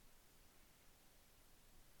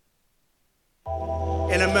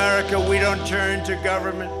In America, we don't turn to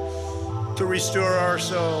government to restore our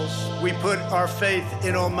souls. We put our faith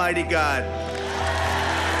in Almighty God.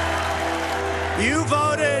 You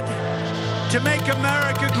voted to make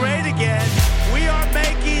America great again. We are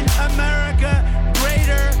making America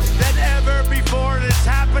greater than ever before, and it's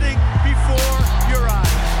happening before your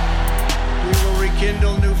eyes. We will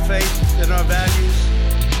rekindle new faith in our values,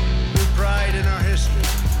 new pride in our history,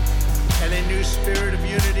 and a new spirit of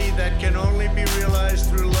unity that can only be realized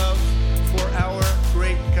through love for our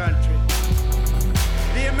great country.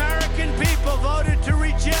 The American people voted to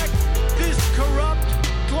reject this corrupt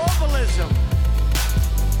globalism.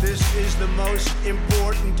 This is the most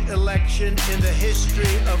important election in the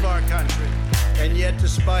history of our country. And yet,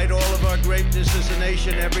 despite all of our greatness as a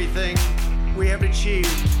nation, everything we have achieved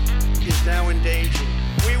is now in danger.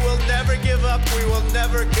 We will never give up. We will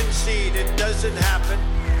never concede. It doesn't happen.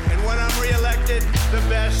 And when I'm reelected, the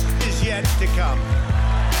best is yet to come.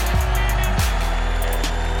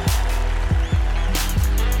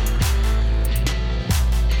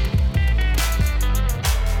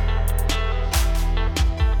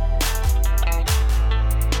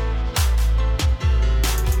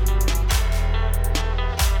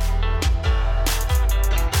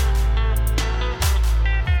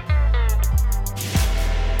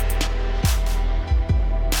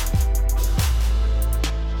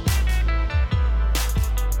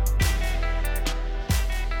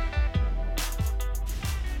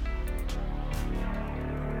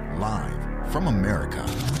 From America,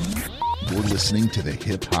 you're listening to the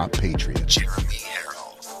Hip Hop Patriot, Jeremy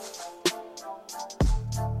Harrell.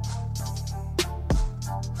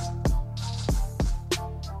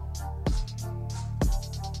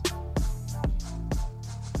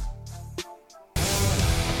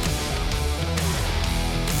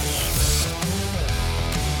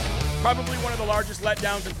 Probably one of the largest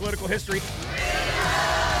letdowns in political history.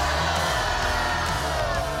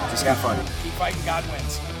 Just got funny. Keep fighting, God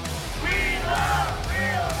wins. We love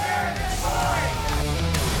real American boys.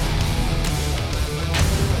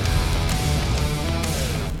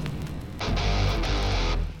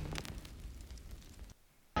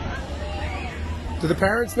 Do the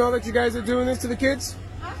parents know that you guys are doing this to the kids?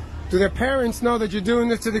 Do their parents know that you're doing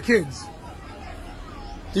this to the kids?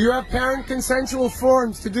 Do you have parent consensual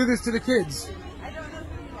forms to do this to the kids?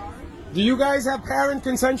 Do you guys have parent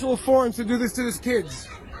consensual forms to do this to these kids?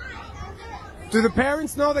 Do the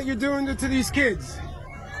parents know that you're doing it to these kids?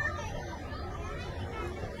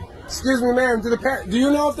 Excuse me, ma'am. Do you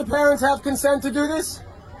know if the parents have consent to do this?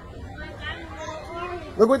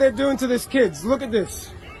 Look what they're doing to these kids. Look at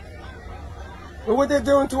this. Look what they're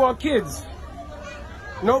doing to our kids.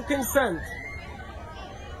 No consent.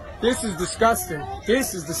 This is disgusting.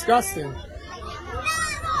 This is disgusting.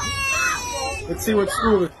 Let's see what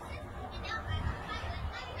school it is.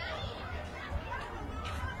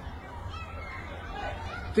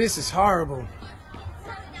 This is horrible.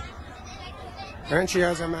 And she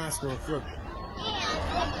has her mask off. Look.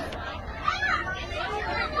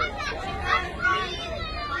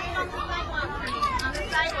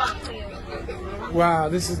 Wow,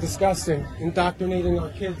 this is disgusting. Indoctrinating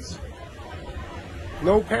our kids.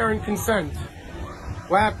 No parent consent.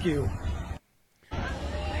 Whap you.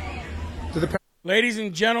 Ladies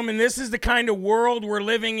and gentlemen, this is the kind of world we're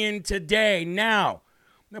living in today. Now,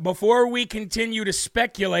 before we continue to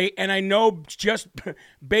speculate, and I know just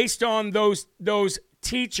based on those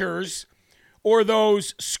teachers or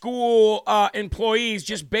those school employees,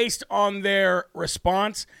 just based on their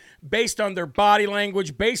response, based on their body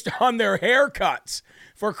language, based on their haircuts,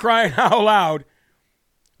 for crying out loud,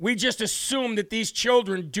 we just assume that these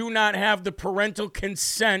children do not have the parental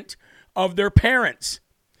consent of their parents.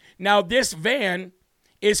 Now, this van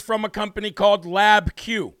is from a company called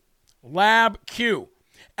LabQ. LabQ.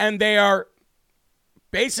 And they are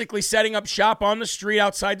basically setting up shop on the street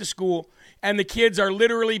outside the school, and the kids are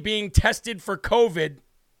literally being tested for COVID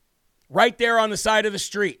right there on the side of the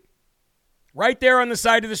street. Right there on the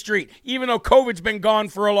side of the street, even though COVID's been gone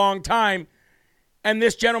for a long time. And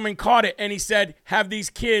this gentleman caught it, and he said, have these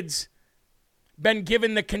kids been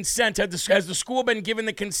given the consent? Has the school been given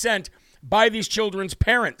the consent by these children's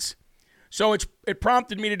parents? So it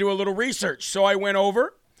prompted me to do a little research. So I went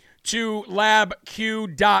over to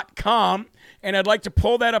labq.com, and I'd like to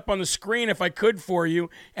pull that up on the screen if I could for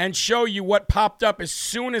you and show you what popped up as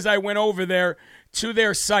soon as I went over there to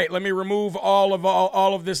their site. Let me remove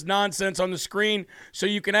all of this nonsense on the screen so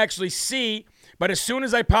you can actually see. But as soon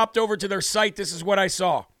as I popped over to their site, this is what I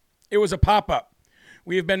saw. It was a pop-up.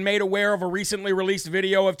 We have been made aware of a recently released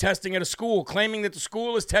video of testing at a school, claiming that the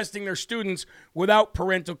school is testing their students without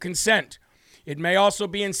parental consent. It may also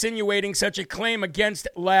be insinuating such a claim against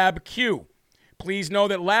LabQ. Please know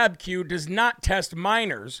that LabQ does not test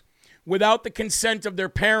minors without the consent of their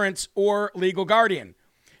parents or legal guardian.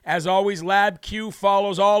 As always, LabQ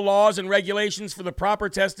follows all laws and regulations for the proper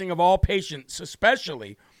testing of all patients,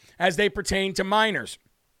 especially as they pertain to minors.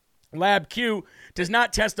 LabQ does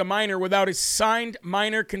not test a minor without a signed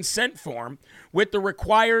minor consent form with the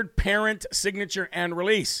required parent signature and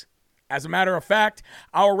release. As a matter of fact,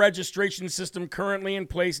 our registration system currently in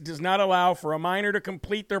place does not allow for a minor to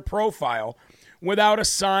complete their profile without a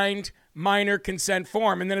signed minor consent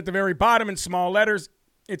form. And then at the very bottom in small letters,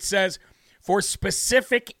 it says, for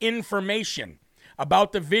specific information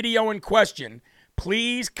about the video in question,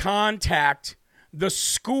 please contact the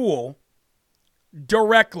school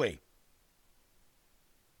directly.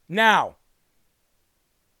 Now,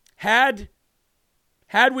 had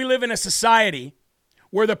we live in a society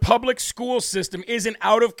where the public school system isn't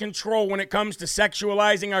out of control when it comes to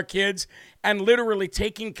sexualizing our kids and literally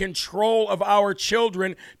taking control of our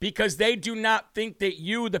children because they do not think that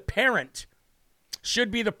you, the parent,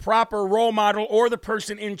 should be the proper role model or the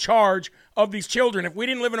person in charge of these children. If we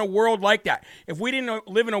didn't live in a world like that, if we didn't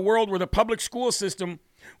live in a world where the public school system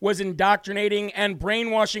was indoctrinating and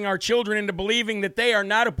brainwashing our children into believing that they are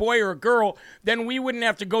not a boy or a girl, then we wouldn't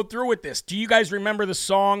have to go through with this. Do you guys remember the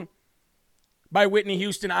song by Whitney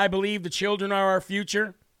Houston, I Believe the Children Are Our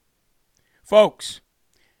Future? Folks,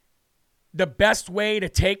 the best way to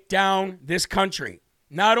take down this country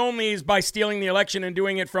not only is by stealing the election and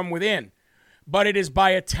doing it from within, but it is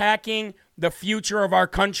by attacking the future of our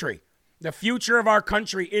country. The future of our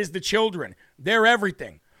country is the children. They're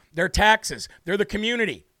everything. They're taxes. They're the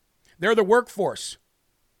community. They're the workforce.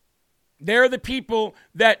 They're the people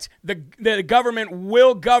that the government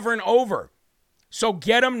will govern over. So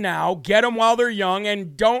get them now, get them while they're young,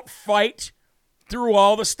 and don't fight through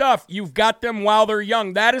all the stuff. You've got them while they're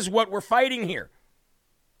young. That is what we're fighting here.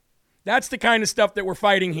 That's the kind of stuff that we're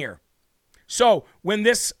fighting here. So when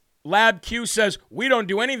this LabQ says we don't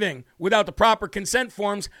do anything without the proper consent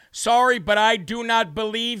forms, sorry, but I do not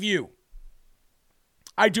believe you.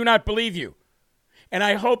 I do not believe you. And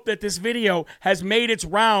I hope that this video has made its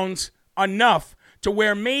rounds enough to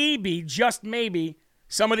where maybe, just maybe,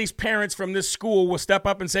 some of these parents from this school will step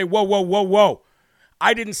up and say, whoa, whoa, whoa, whoa.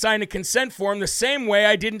 I didn't sign a consent form the same way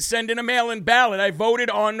I didn't send in a mail-in ballot. I voted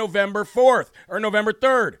on November 4th or November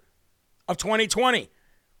 3rd of 2020.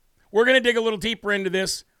 We're going to dig a little deeper into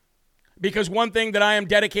this because one thing that I am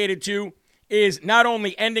dedicated to is not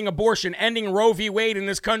only ending abortion, ending Roe v. Wade in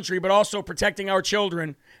this country, but also protecting our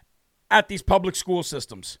children at these public school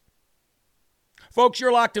systems. Folks,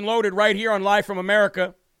 you're locked and loaded right here on Live from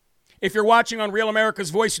America. If you're watching on Real America's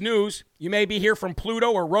Voice News, you may be here from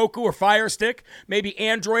Pluto or Roku or Fire Stick, maybe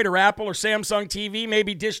Android or Apple or Samsung TV,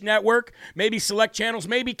 maybe Dish Network, maybe select channels,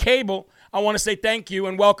 maybe cable. I want to say thank you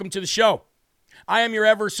and welcome to the show. I am your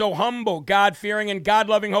ever so humble, God-fearing, and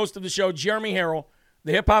God-loving host of the show, Jeremy Harrell,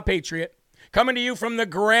 the hip-hop patriot, coming to you from the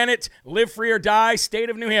granite, live free or die state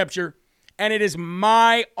of New Hampshire, and it is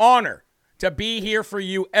my honor to be here for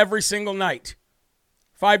you every single night,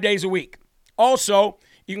 5 days a week. Also,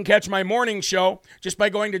 you can catch my morning show just by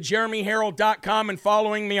going to jeremyharrell.com and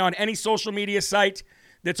following me on any social media site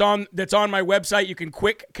that's on my website. You can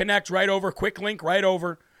quick connect right over, quick link right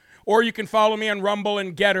over, or you can follow me on Rumble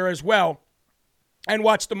and Getter as well and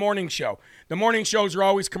watch the morning show. The morning shows are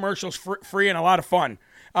always commercials free and a lot of fun.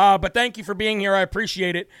 But thank you for being here. I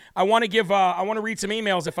appreciate it. I want to read some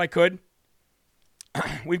emails if I could.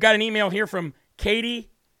 We've got an email here from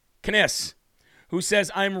Katie Kniss, who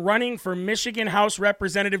says, I'm running for Michigan House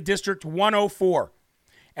Representative District 104,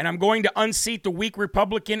 and I'm going to unseat the weak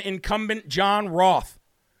Republican incumbent John Roth.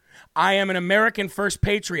 I am an American First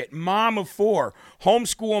Patriot, mom of 4,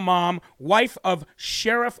 homeschool mom, wife of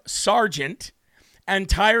Sheriff Sergeant, and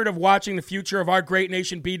tired of watching the future of our great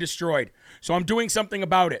nation be destroyed. So I'm doing something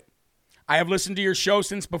about it. I have listened to your show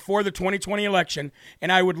since before the 2020 election,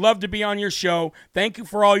 and I would love to be on your show. Thank you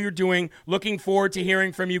for all you're doing. Looking forward to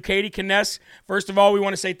hearing from you, Katie Kniss. First of all, we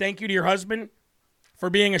want to say thank you to your husband for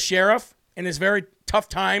being a sheriff in this very tough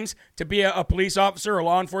times to be a police officer or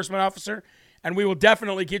law enforcement officer, and we will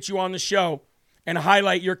definitely get you on the show and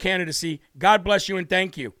highlight your candidacy. God bless you and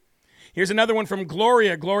thank you. Here's another one from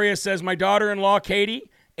Gloria. Gloria says, my daughter-in-law, Katie,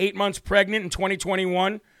 8 months pregnant in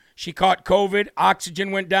 2021. She caught COVID.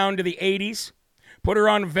 Oxygen went down to the 80s. Put her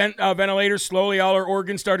on ventilator. Slowly, all her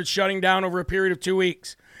organs started shutting down over a period of 2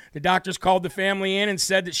 weeks. The doctors called the family in and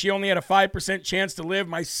said that she only had a 5% chance to live.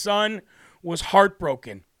 My son was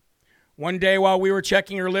heartbroken. One day while we were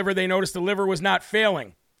checking her liver, they noticed the liver was not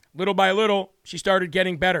failing. Little by little, she started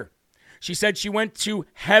getting better. She said she went to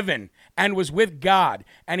heaven and was with God,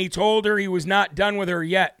 and he told her he was not done with her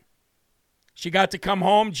yet. She got to come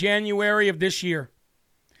home January of this year.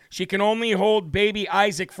 She can only hold baby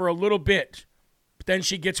Isaac for a little bit, but then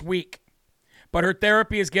she gets weak. But her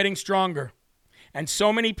therapy is getting stronger, and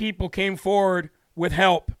so many people came forward with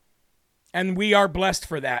help, and we are blessed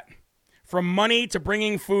for that. From money to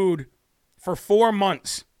bringing food for 4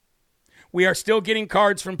 months. We are still getting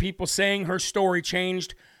cards from people saying her story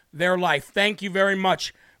changed their life. Thank you very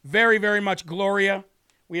much. Very, very much, Gloria.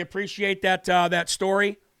 We appreciate that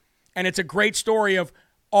story. And it's a great story of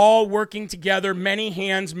all working together. Many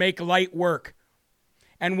hands make light work.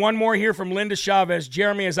 And one more here from Linda Chavez.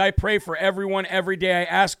 Jeremy, as I pray for everyone every day, I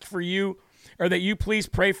ask for you, or that you please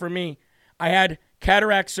pray for me. I had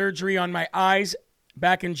cataract surgery on my eyes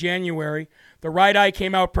back in January. The right eye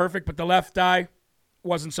came out perfect, but the left eye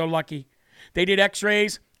wasn't so lucky. They did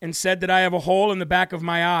x-rays and said that I have a hole in the back of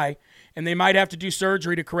my eye, and they might have to do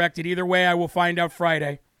surgery to correct it. Either way, I will find out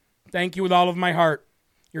Friday. Thank you with all of my heart.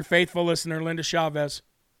 Your faithful listener, Linda Chavez.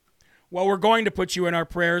 Well, we're going to put you in our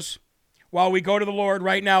prayers while we go to the Lord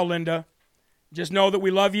right now, Linda. Just know that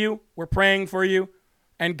we love you, we're praying for you,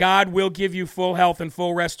 and God will give you full health and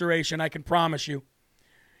full restoration, I can promise you.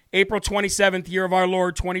 April 27th, year of our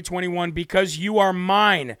Lord, 2021, because you are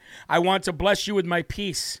mine, I want to bless you with my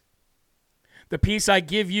peace. The peace I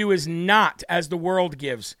give you is not as the world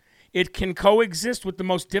gives. It can coexist with the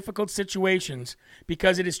most difficult situations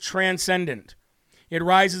because it is transcendent. It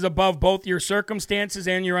rises above both your circumstances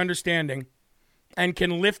and your understanding and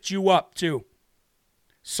can lift you up too.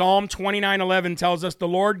 Psalm 29:11 tells us the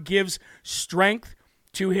Lord gives strength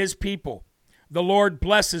to his people. The Lord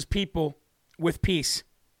blesses people with peace.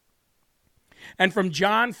 And from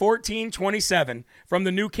John 14:27, from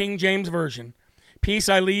the New King James Version, peace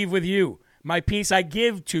I leave with you. My peace I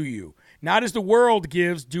give to you. Not as the world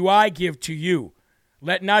gives, do I give to you.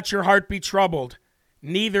 Let not your heart be troubled,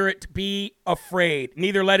 neither let it be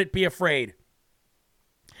afraid.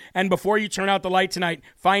 And before you turn out the light tonight,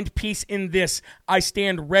 find peace in this. I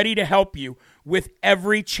stand ready to help you with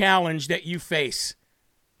every challenge that you face.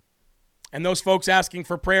 And those folks asking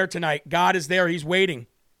for prayer tonight, God is there. He's waiting.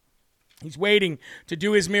 He's waiting to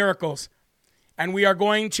do his miracles. And we are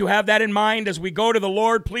going to have that in mind as we go to the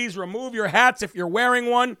Lord. Please remove your hats if you're wearing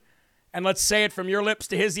one. And let's say it from your lips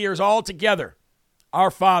to his ears all together.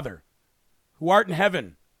 Our Father, who art in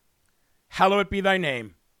heaven, hallowed be thy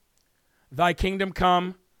name. Thy kingdom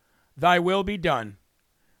come, thy will be done,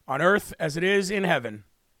 on earth as it is in heaven.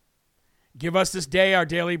 Give us this day our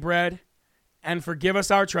daily bread, and forgive us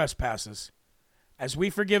our trespasses, as we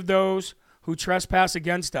forgive those who trespass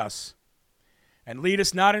against us. And lead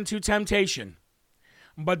us not into temptation,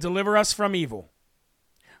 but deliver us from evil.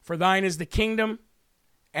 For thine is the kingdom,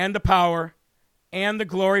 and the power, and the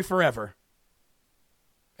glory forever.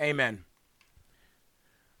 Amen.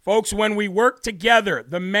 Folks, when we work together,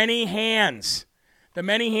 the many hands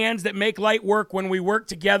that make light work, when we work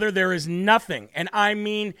together, there is nothing, and I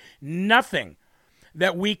mean nothing,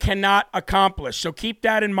 that we cannot accomplish. So keep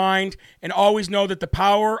that in mind and always know that the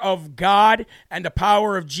power of God and the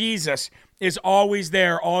power of Jesus is always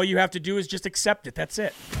there. All you have to do is just accept it. That's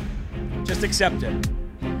it. Just accept it.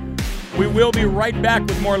 We will be right back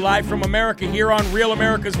with more Live from America here on Real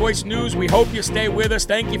America's Voice News. We hope you stay with us.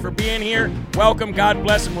 Thank you for being here. Welcome. God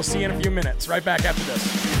bless, and we'll see you in a few minutes. Right back after this.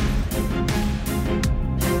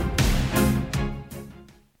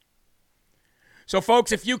 So,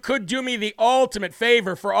 folks, if you could do me the ultimate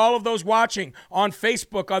favor for all of those watching on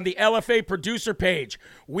Facebook on the LFA producer page,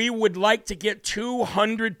 we would like to get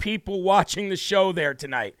 200 people watching the show there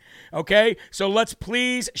tonight, okay? So let's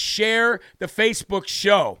please share the Facebook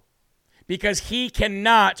show. Because he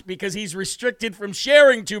cannot, because he's restricted from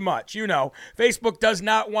sharing too much. You know, Facebook does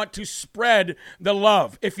not want to spread the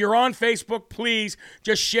love. If you're on Facebook, please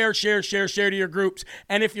just share to your groups.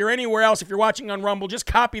 And if you're anywhere else, if you're watching on Rumble, just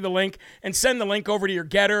copy the link and send the link over to your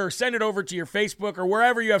Getter or send it over to your Facebook or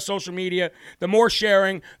wherever you have social media. The more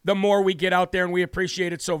sharing, the more we get out there, and we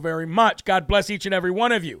appreciate it so very much. God bless each and every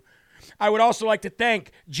one of you. I would also like to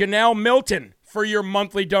thank Janelle Milton for your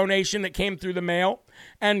monthly donation that came through the mail,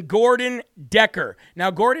 and Gordon Decker. Now,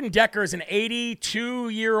 Gordon Decker is an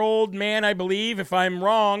 82-year-old man, I believe. If I'm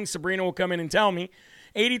wrong, Sabrina will come in and tell me.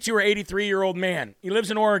 82 or 83-year-old man. He lives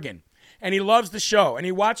in Oregon, and he loves the show, and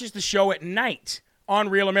he watches the show at night on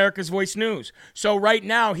Real America's Voice News. So right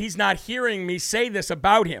now, he's not hearing me say this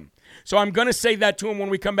about him. So I'm going to say that to him when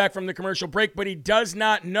we come back from the commercial break, but he does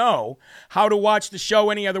not know how to watch the show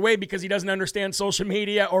any other way because he doesn't understand social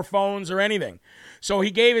media or phones or anything. So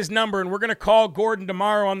he gave his number, and we're going to call Gordon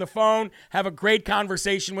tomorrow on the phone, have a great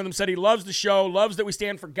conversation with him, said he loves the show, loves that we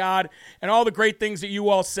stand for God, and all the great things that you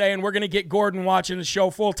all say, and we're going to get Gordon watching the show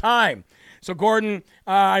full time. So, Gordon,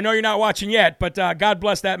 I know you're not watching yet, but God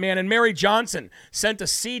bless that man. And Mary Johnson sent a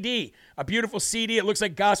CD, a beautiful CD. It looks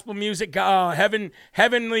like gospel music,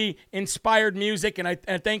 heavenly inspired music, and I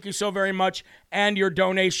thank you so very much, and your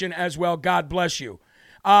donation as well. God bless you.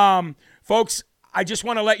 Folks, I just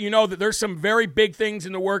want to let you know that there's some very big things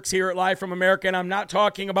in the works here at Live from America, and I'm not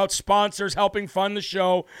talking about sponsors helping fund the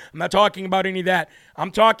show. I'm not talking about any of that.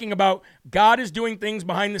 I'm talking about God is doing things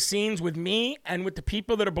behind the scenes with me and with the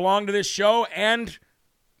people that belong to this show and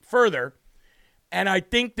further, and I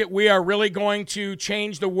think that we are really going to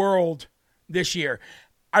change the world this year.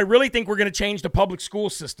 I really think we're going to change the public school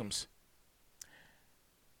systems,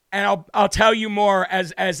 and I'll tell you more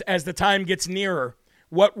as the time gets nearer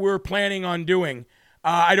what we're planning on doing.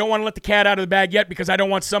 I don't want to let the cat out of the bag yet because I don't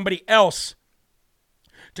want somebody else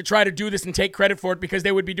to try to do this and take credit for it because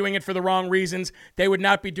they would be doing it for the wrong reasons. They would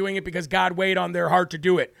not be doing it because God weighed on their heart to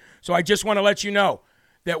do it. So I just want to let you know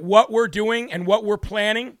that what we're doing and what we're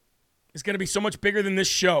planning is going to be so much bigger than this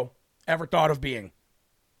show ever thought of being.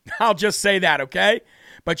 I'll just say that, okay?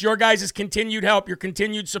 But your guys' continued help, your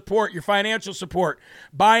continued support, your financial support,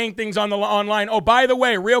 buying things on the online. Oh, by the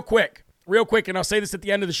way, real quick, and I'll say this at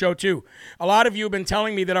the end of the show too. A lot of you have been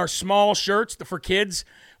telling me that our small shirts for kids,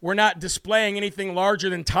 we're not displaying anything larger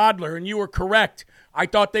than toddler, and you were correct. I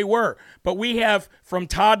thought they were. But we have from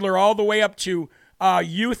toddler all the way up to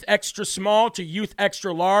youth extra small to youth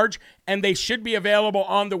extra large, and they should be available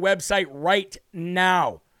on the website right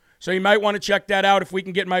now. So you might want to check that out. If we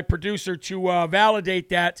can get my producer to validate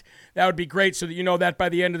that, that would be great so that you know that by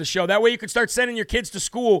the end of the show. That way you can start sending your kids to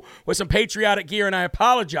school with some patriotic gear, and I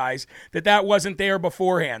apologize that wasn't there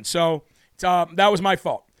beforehand. So that was my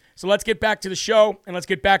fault. So let's get back to the show, and let's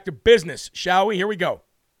get back to business, shall we? Here we go.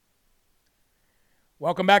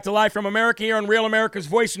 Welcome back to Live from America here on Real America's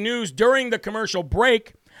Voice News. During the commercial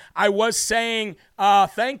break, I was saying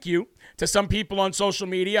thank you to some people on social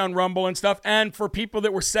media, on Rumble and stuff, and for people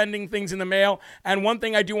that were sending things in the mail. And one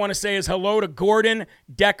thing I do want to say is hello to Gordon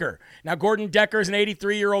Decker. Now, Gordon Decker is an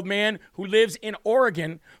 83-year-old man who lives in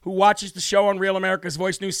Oregon, who watches the show on Real America's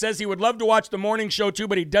Voice News, says he would love to watch the morning show too,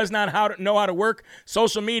 but he does not know how to work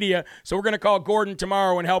social media. So we're going to call Gordon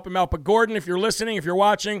tomorrow and help him out. But Gordon, if you're listening, if you're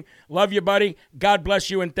watching, love you, buddy. God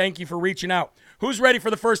bless you, and thank you for reaching out. Who's ready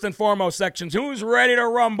for the first and foremost sections? Who's ready to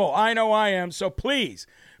rumble? I know I am, so please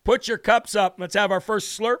put your cups up. Let's have our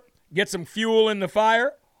first slurp. Get some fuel in the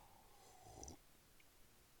fire.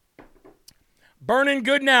 Burning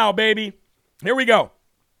good now, baby. Here we go.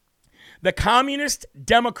 The Communist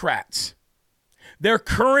Democrats, their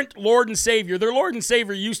current Lord and Savior. Their Lord and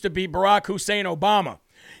Savior used to be Barack Hussein Obama.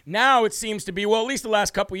 Now it seems to be, well, at least the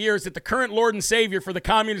last couple of years, that the current Lord and Savior for the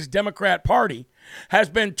Communist Democrat Party has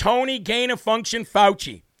been Tony Gain-of-Function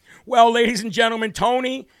Fauci. Well, ladies and gentlemen,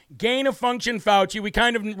 Tony Gain-of-Function Fauci, we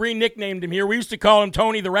kind of re-nicknamed him here. We used to call him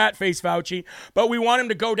Tony the Rat-Face Fauci, but we want him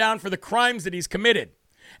to go down for the crimes that he's committed.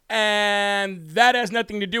 And that has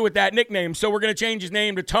nothing to do with that nickname, so we're going to change his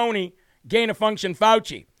name to Tony Gain-of-Function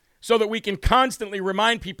Fauci so that we can constantly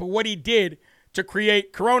remind people what he did to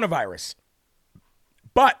create coronavirus.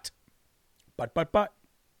 But,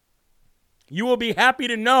 you will be happy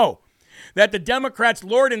to know that the Democrats'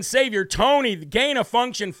 Lord and Savior, Tony the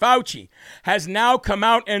Gain-of-Function Fauci, has now come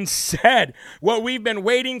out and said what we've been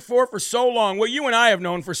waiting for so long, what you and I have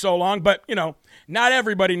known for so long, but, not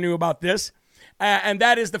everybody knew about this, and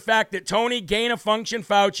that is the fact that Tony Gain-of-Function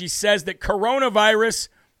Fauci says that coronavirus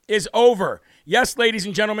is over. Yes, ladies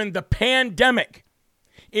and gentlemen, the pandemic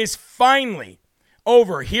is finally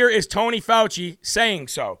over. Here is Tony Fauci saying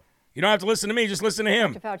so. You don't have to listen to me, just listen to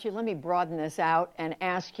him. Dr. Fauci, let me broaden this out and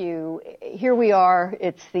ask you, here we are,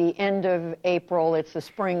 it's the end of April, it's the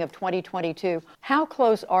spring of 2022. How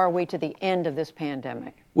close are we to the end of this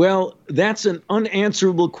pandemic? Well, that's an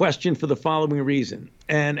unanswerable question for the following reason.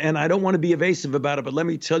 And I don't want to be evasive about it, but let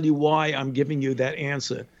me tell you why I'm giving you that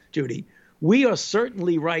answer, Judy. We are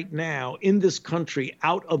certainly right now in this country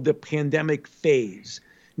out of the pandemic phase.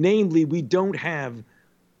 Namely, we don't have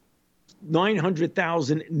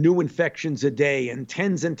 900,000 new infections a day and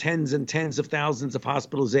tens and tens and tens of thousands of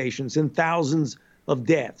hospitalizations and thousands of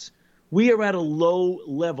deaths. We are at a low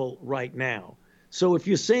level right now. So if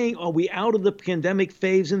you're saying, are we out of the pandemic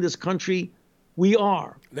phase in this country? We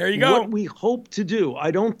are. There you go. What we hope to do, I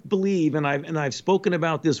don't believe, and I've spoken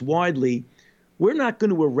about this widely, we're not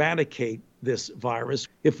going to eradicate this virus.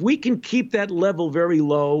 If we can keep that level very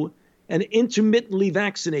low and intermittently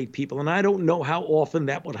vaccinate people, and I don't know how often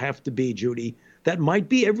that would have to be, Judy, that might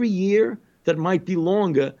be every year, that might be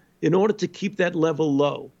longer, in order to keep that level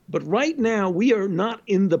low. But right now, we are not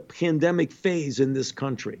in the pandemic phase in this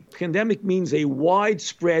country. Pandemic means a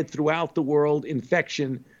widespread throughout the world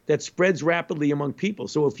infection that spreads rapidly among people.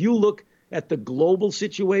 So if you look at the global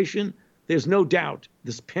situation, there's no doubt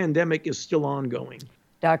this pandemic is still ongoing.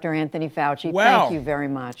 Dr. Anthony Fauci, Well, thank you very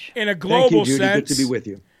much. In a global Thank you, Judy. sense, Good to be with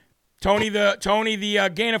you. Tony,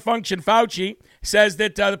 the gain of function Fauci says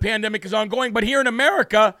that the pandemic is ongoing, but here in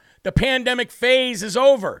America, the pandemic phase is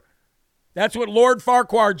over. That's what Lord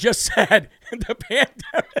Farquhar just said. The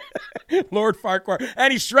pandemic, Lord Farquhar.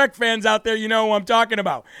 Any Shrek fans out there, you know who I'm talking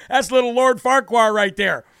about. That's little Lord Farquhar right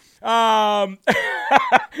there. Tony,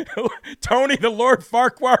 the Lord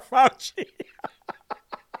Farquhar Fauci.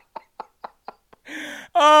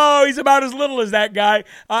 Oh, he's about as little as that guy.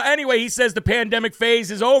 Anyway, he says the pandemic phase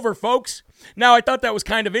is over, folks. Now, I thought that was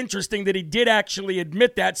kind of interesting that he did actually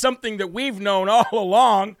admit that, something that we've known all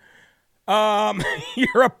along.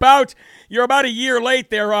 You're about a year late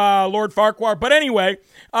there, Lord Farquhar. But anyway,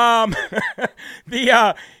 what's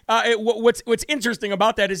interesting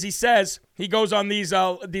about that is he goes on these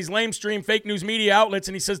lamestream fake news media outlets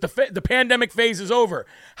and he says the pandemic phase is over.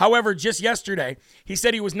 However, just yesterday, he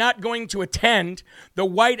said he was not going to attend the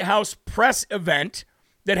White House press event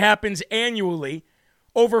that happens annually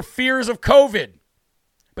over fears of COVID.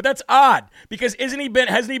 But that's odd because hasn't he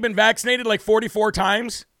been vaccinated like 44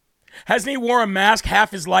 times? Hasn't he worn a mask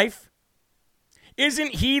half his life?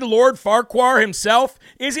 Isn't he Lord Farquhar himself?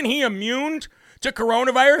 Isn't he immune to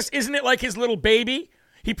coronavirus? Isn't it like his little baby?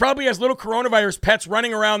 He probably has little coronavirus pets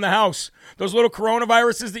running around the house. Those little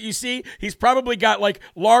coronaviruses that you see, he's probably got like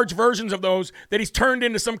large versions of those that he's turned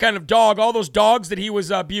into some kind of dog. All those dogs that he was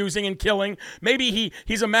abusing and killing. Maybe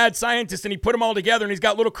he's a mad scientist and he put them all together and he's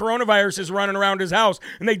got little coronaviruses running around his house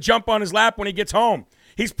and they jump on his lap when he gets home.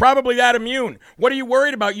 He's probably that immune. What are you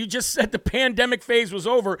worried about? You just said the pandemic phase was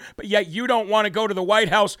over, but yet you don't want to go to the White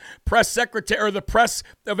House press secretary or the press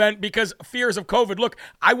event because fears of COVID. Look,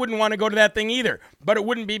 I wouldn't want to go to that thing either, but it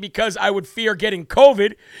wouldn't be because I would fear getting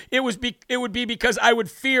COVID. It would be because I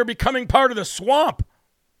would fear becoming part of the swamp.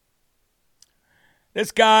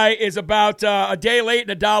 This guy is about a day late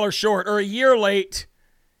and a dollar short, or a year late,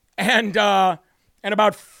 and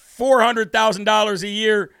about $400,000 a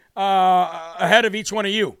year ahead of each one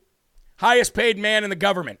of you. Highest paid man in the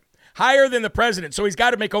government. Higher than the president, so he's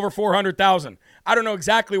got to make over $400,000. I don't know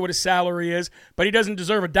exactly what his salary is, but he doesn't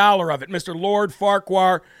deserve a dollar of it, Mr. Lord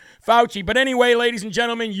Farquhar Fauci. But anyway, ladies and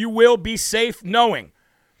gentlemen, you will be safe knowing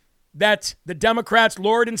that the Democrats'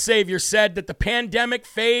 Lord and Savior said that the pandemic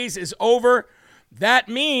phase is over. That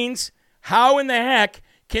means, how in the heck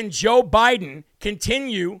can Joe Biden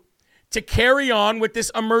continue to carry on with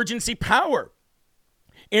this emergency power?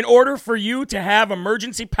 In order for you to have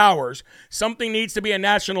emergency powers, something needs to be a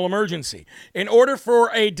national emergency. In order for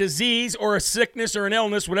a disease or a sickness or an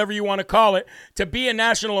illness, whatever you want to call it, to be a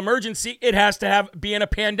national emergency, it has to be in a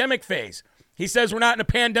pandemic phase. He says we're not in a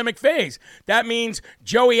pandemic phase. That means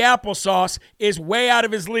Joey Applesauce is way out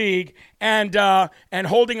of his league and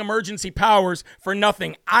holding emergency powers for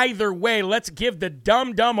nothing. Either way, let's give the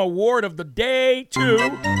Dumb Award of the day to...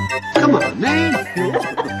 Come on, man.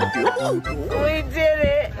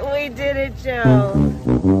 We did it, Joe.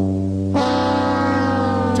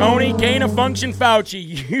 Tony, gain of function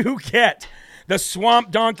Fauci, you get the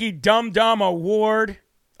Swamp Donkey Dumb Award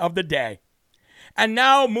of the day. And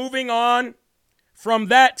now moving on from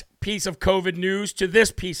that piece of COVID news to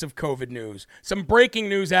this piece of COVID news. Some breaking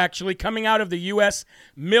news, actually, coming out of the U.S.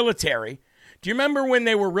 military. Do you remember when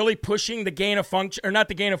they were really pushing the gain of function, or not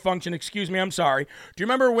the gain of function, excuse me, I'm sorry. Do you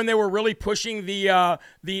remember when they were really pushing the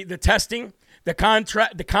testing, the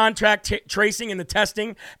contact tracing and the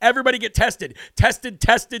testing? Everybody get tested.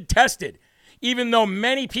 Tested. Even though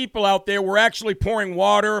many people out there were actually pouring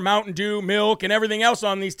water, Mountain Dew, milk, and everything else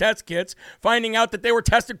on these test kits, finding out that they were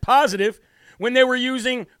tested positive when they were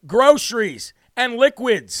using groceries and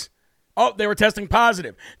liquids. Oh, they were testing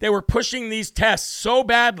positive. They were pushing these tests so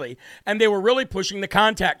badly, and they were really pushing the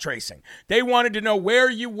contact tracing. They wanted to know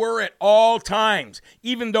where you were at all times.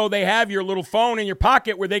 Even though they have your little phone in your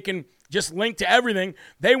pocket where they can just link to everything,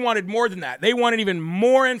 they wanted more than that. They wanted even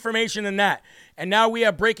more information than that. And now we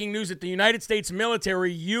have breaking news that the United States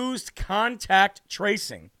military used contact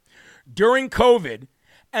tracing during COVID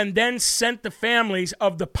and then sent the families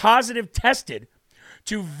of the positive tested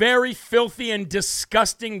to very filthy and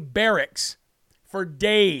disgusting barracks for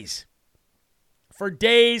days. For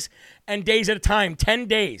days and days at a time, 10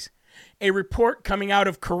 days. A report coming out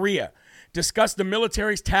of Korea discussed the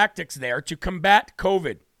military's tactics there to combat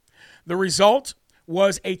COVID. The result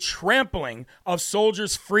was a trampling of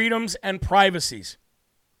soldiers' freedoms and privacies.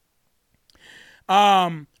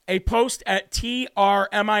 A post at trmix.com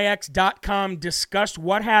discussed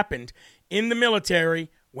what happened in the military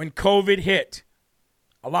when COVID hit.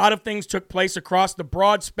 A lot of things took place across the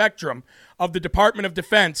broad spectrum of the Department of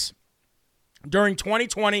Defense during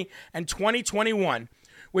 2020 and 2021,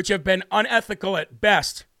 which have been unethical at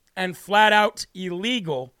best and flat out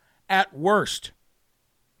illegal at worst.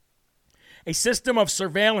 A system of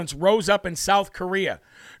surveillance rose up in South Korea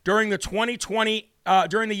during the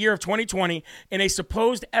year of 2020 in a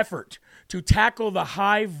supposed effort to tackle the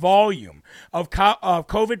high volume of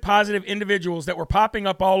COVID-positive individuals that were popping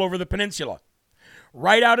up all over the peninsula.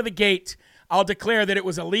 Right out of the gate, I'll declare that it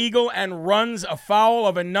was illegal and runs afoul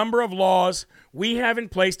of a number of laws we have in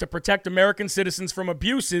place to protect American citizens from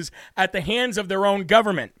abuses at the hands of their own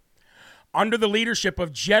government. Under the leadership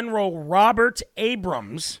of General Robert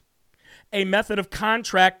Abrams, a method of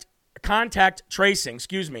contact tracing,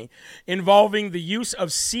 involving the use of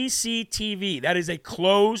CCTV, that is a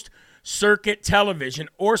closed circuit television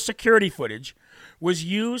or security footage, was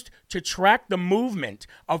used to track the movement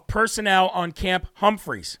of personnel on Camp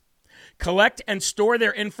Humphreys, collect and store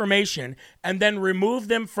their information, and then remove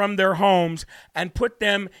them from their homes and put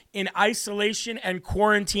them in isolation and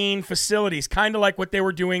quarantine facilities, kind of like what they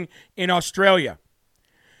were doing in Australia.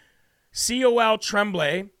 Col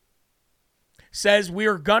Tremblay says, "We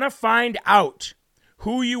are going to find out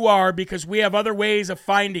who you are because we have other ways of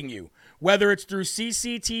finding you, whether it's through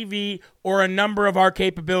CCTV or a number of our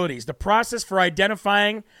capabilities. The process for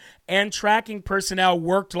identifying and tracking personnel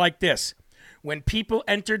worked like this. When people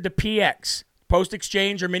entered the PX, Post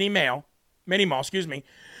Exchange or Mini Mall,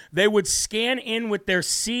 they would scan in with their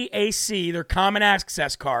CAC, their Common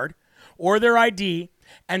Access Card, or their ID,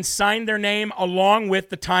 and sign their name along with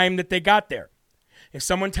the time that they got there. If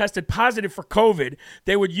someone tested positive for COVID,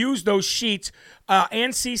 they would use those sheets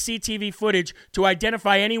and CCTV footage to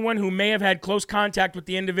identify anyone who may have had close contact with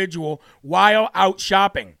the individual while out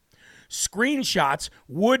shopping. Screenshots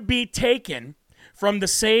would be taken from the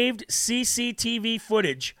saved CCTV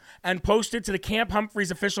footage and posted to the Camp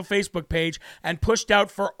Humphreys official Facebook page and pushed out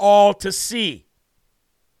for all to see.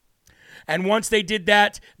 And once they did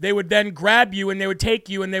that, they would then grab you and they would take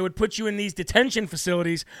you and they would put you in these detention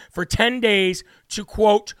facilities for 10 days to,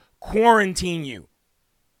 quote, quarantine you."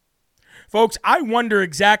 Folks, I wonder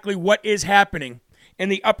exactly what is happening in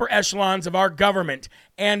the upper echelons of our government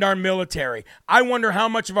and our military. I wonder how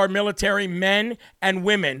much of our military men and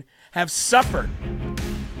women have suffered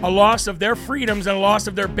a loss of their freedoms and a loss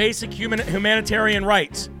of their basic humanitarian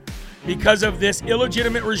rights because of this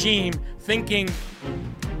illegitimate regime thinking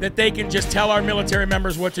that they can just tell our military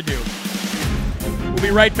members what to do. We'll be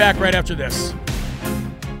right back right after this.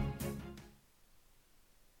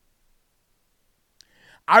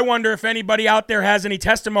 I wonder if anybody out there has any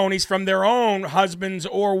testimonies from their own husbands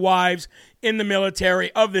or wives in the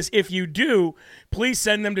military of this. If you do, please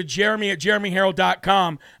send them to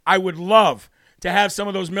jeremy@jeremyherald.com. I would love to have some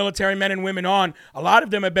of those military men and women on. A lot of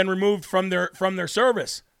them have been removed from their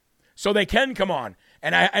service, so they can come on.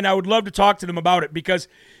 And I would love to talk to them about it, because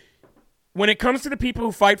when it comes to the people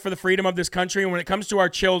who fight for the freedom of this country and when it comes to our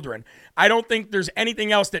children, I don't think there's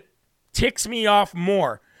anything else that ticks me off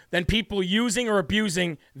more than people using or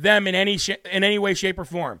abusing them in any way, shape, or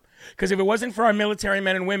form. Because if it wasn't for our military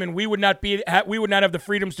men and women, we would not have the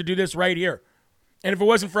freedoms to do this right here. And if it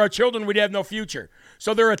wasn't for our children, we'd have no future.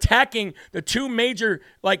 So they're attacking the two major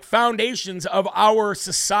foundations of our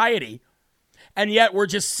society, and yet we're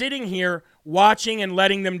just sitting here watching and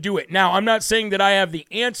letting them do it. Now, I'm not saying that I have the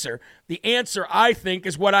answer. The answer, I think,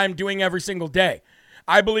 is what I'm doing every single day.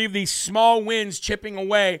 I believe these small wins chipping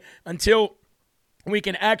away until we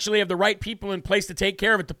can actually have the right people in place to take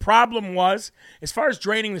care of it. The problem was, as far as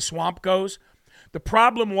draining the swamp goes, the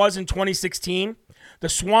problem was in 2016, the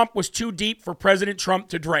swamp was too deep for President Trump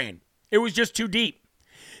to drain. It was just too deep.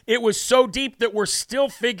 It was so deep that we're still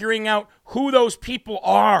figuring out who those people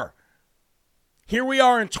are. Here we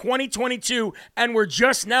are in 2022, and we're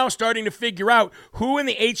just now starting to figure out who in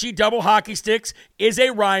the HE double hockey sticks is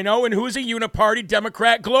a rhino and who's a uniparty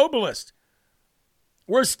Democrat globalist.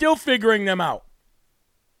 We're still figuring them out.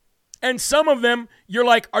 And some of them, you're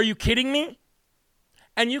like, are you kidding me?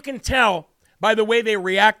 And you can tell by the way they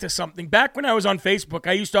react to something. Back when I was on Facebook,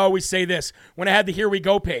 I used to always say this. When I had the Here We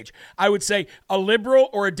Go page, I would say a liberal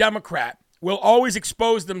or a Democrat will always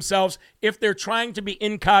expose themselves if they're trying to be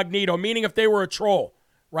incognito, meaning if they were a troll,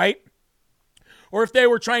 right? Or if they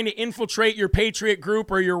were trying to infiltrate your patriot group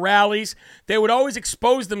or your rallies, they would always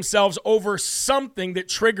expose themselves over something that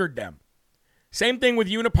triggered them. Same thing with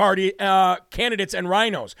uniparty candidates and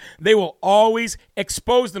rhinos. They will always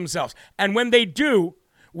expose themselves. And when they do,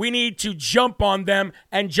 we need to jump on them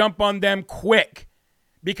and jump on them quick,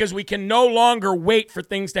 because we can no longer wait for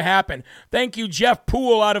things to happen. Thank you, Jeff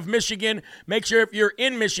Poole out of Michigan. Make sure if you're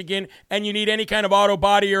in Michigan and you need any kind of auto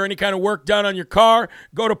body or any kind of work done on your car,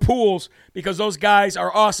 go to Poole's, because those guys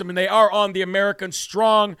are awesome, and they are on the American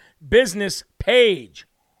Strong Business page.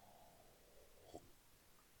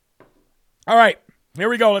 All right, here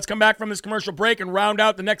we go. Let's come back from this commercial break and round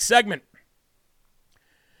out the next segment.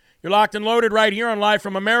 You're locked and loaded right here on Live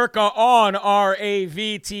from America on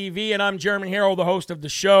RAV-TV, and I'm Jeremy Harrell, the host of the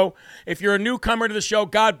show. If you're a newcomer to the show,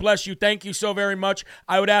 God bless you. Thank you so very much.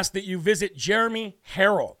 I would ask that you visit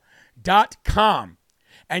jeremyharrell.com,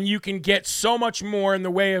 and you can get so much more in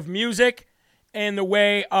the way of music, in the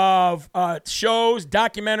way of shows,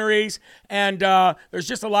 documentaries, and there's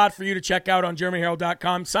just a lot for you to check out on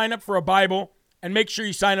jeremyharrell.com. Sign up for a Bible. And make sure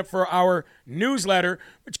you sign up for our newsletter,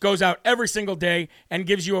 which goes out every single day and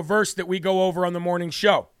gives you a verse that we go over on the morning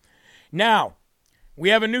show. Now, we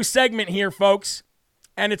have a new segment here, folks.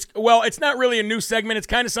 And it's not really a new segment. It's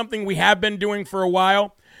kind of something we have been doing for a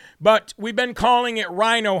while. But we've been calling it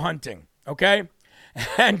rhino hunting, okay?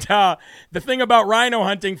 And the thing about rhino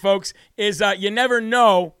hunting, folks, is you never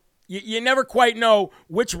know. You never quite know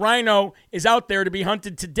which rhino is out there to be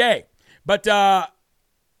hunted today. But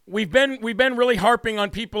We've been really harping on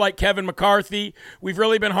people like Kevin McCarthy. We've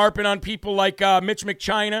really been harping on people like Mitch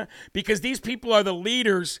McChina, because these people are the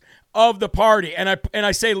leaders of the party. And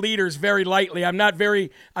I say leaders very lightly. I'm not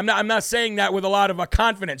saying that with a lot of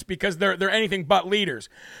confidence, because they're anything but leaders.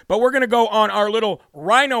 But we're going to go on our little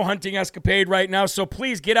rhino hunting escapade right now. So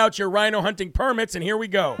please get out your rhino hunting permits, and here we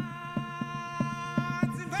go.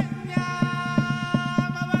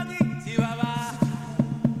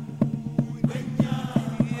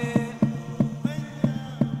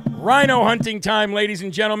 Rhino hunting time, ladies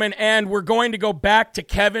and gentlemen, and we're going to go back to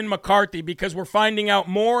Kevin McCarthy, because we're finding out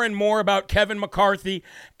more and more about Kevin McCarthy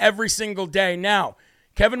every single day. Now,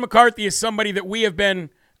 Kevin McCarthy is somebody that we've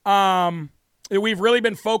really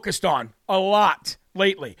been focused on a lot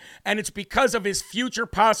lately, and it's because of his future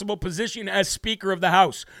possible position as Speaker of the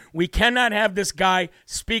House. We cannot have this guy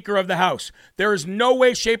Speaker of the House. There is no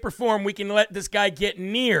way, shape, or form we can let this guy get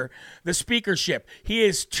near the speakership. He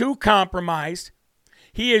is too compromised.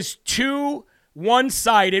 He is too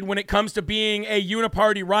one-sided when it comes to being a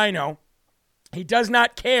uniparty rhino. He does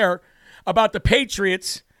not care about the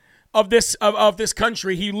patriots of this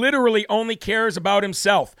country. He literally only cares about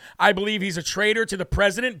himself. I believe he's a traitor to the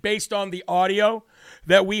president based on the audio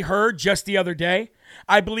that we heard just the other day.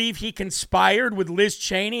 I believe he conspired with Liz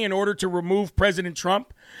Cheney in order to remove President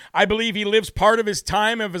Trump. I believe he lives part of his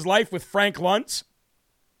time of his life with Frank Luntz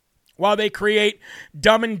while they create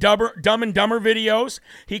Dumb and Dumber videos.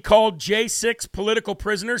 He called J6 political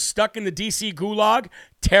prisoners stuck in the D.C. gulag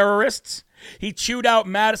terrorists. He chewed out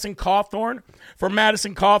Madison Cawthorn for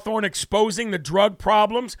Madison Cawthorn exposing the drug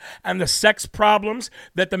problems and the sex problems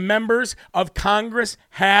that the members of Congress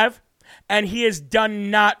have. And he has done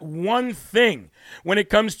not one thing when it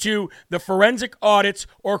comes to the forensic audits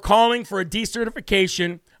or calling for a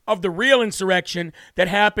decertification of the real insurrection that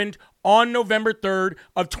happened on November 3rd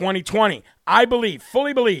of 2020. I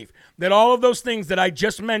fully believe, that all of those things that I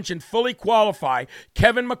just mentioned fully qualify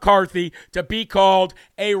Kevin McCarthy to be called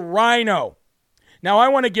a rhino. Now, I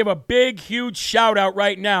want to give a big, huge shout out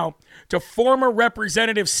right now to former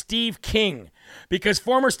Representative Steve King, because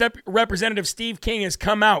former Representative Steve King has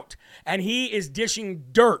come out and he is dishing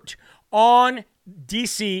dirt on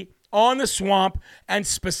D.C., on the swamp, and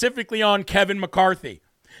specifically on Kevin McCarthy.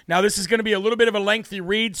 Now, this is going to be a little bit of a lengthy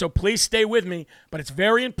read, so please stay with me, but it's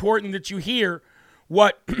very important that you hear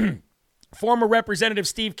what former Representative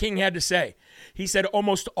Steve King had to say. He said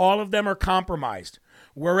almost all of them are compromised,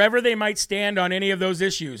 wherever they might stand on any of those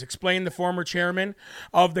issues, explained the former chairman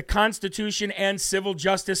of the Constitution and Civil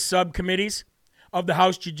Justice subcommittees of the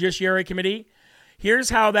House Judiciary Committee. Here's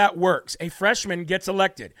how that works. A freshman gets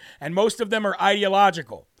elected, and most of them are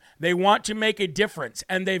ideological. They want to make a difference,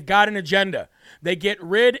 and they've got an agenda. They get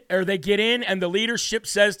in, and the leadership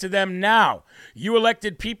says to them, now, you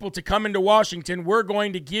elected people to come into Washington. We're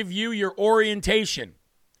going to give you your orientation.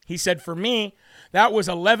 He said, for me, that was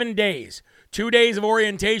 11 days, 2 days of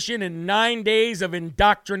orientation and 9 days of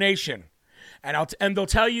indoctrination. And they'll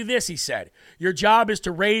tell you this, he said, your job is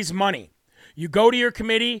to raise money. You go to your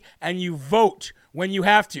committee and you vote when you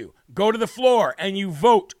have to. Go to the floor and you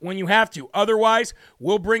vote when you have to. Otherwise,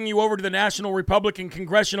 we'll bring you over to the National Republican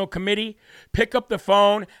Congressional Committee, pick up the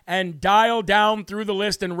phone, and dial down through the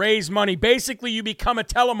list and raise money. Basically, you become a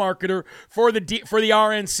telemarketer for the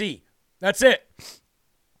RNC. That's it.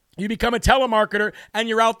 You become a telemarketer and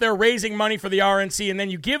you're out there raising money for the RNC, and then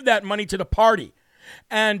you give that money to the party.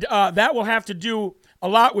 And that will have to do a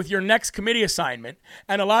lot with your next committee assignment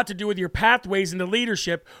and a lot to do with your pathways into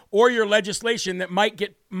leadership or your legislation that might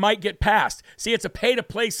get passed. See, it's a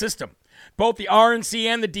pay-to-play system. Both the RNC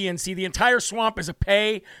and the DNC, the entire swamp is a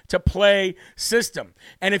pay-to-play system.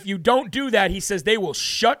 And if you don't do that, he says they will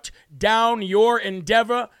shut down your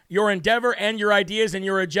endeavor and your ideas and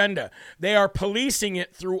your agenda. They are policing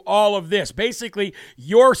it through all of this. Basically,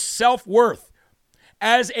 your self-worth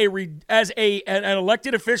as an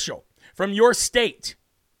elected official from your state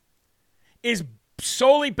is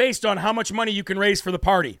solely based on how much money you can raise for the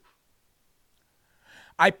party.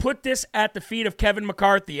 I put this at the feet of Kevin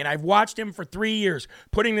McCarthy, and I've watched him for 3 years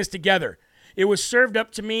putting this together. It was served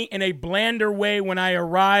up to me in a blander way when I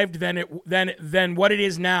arrived than what it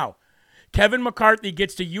is now. Kevin McCarthy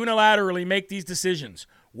gets to unilaterally make these decisions.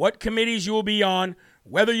 What committees you will be on,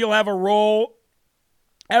 whether you'll have a role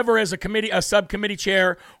ever as a subcommittee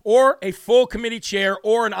chair, or a full committee chair,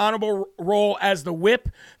 or an honorable role as the whip,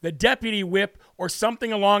 the deputy whip, or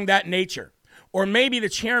something along that nature. Or maybe the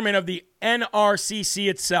chairman of the NRCC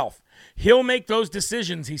itself. He'll make those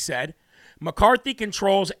decisions, he said. McCarthy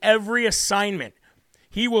controls every assignment.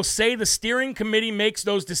 He will say the steering committee makes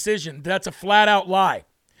those decisions. That's a flat-out lie.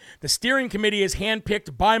 The steering committee is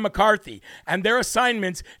handpicked by McCarthy, and their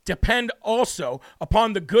assignments depend also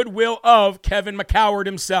upon the goodwill of Kevin McCoward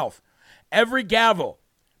himself. Every gavel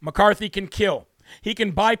McCarthy can kill. He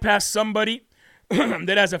can bypass somebody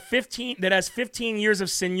that has 15 years of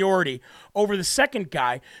seniority over the second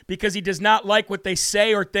guy because he does not like what they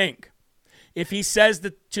say or think. If he says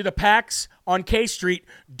to the PACs on K Street,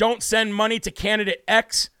 don't send money to candidate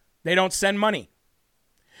X, they don't send money.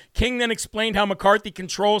 King then explained how McCarthy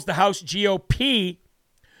controls the House GOP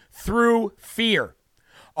through fear.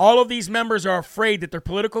 All of these members are afraid that their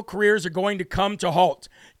political careers are going to come to halt.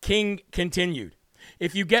 King continued.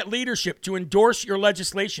 If you get leadership to endorse your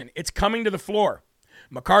legislation, it's coming to the floor.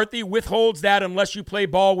 McCarthy withholds that unless you play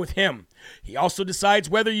ball with him. He also decides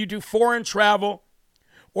whether you do foreign travel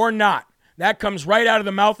or not. That comes right out of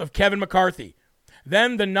the mouth of Kevin McCarthy.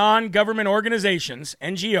 Then the non-government organizations,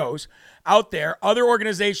 NGOs, out there, other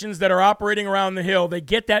organizations that are operating around the Hill, they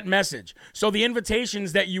get that message. So the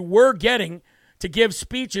invitations that you were getting to give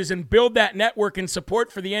speeches and build that network and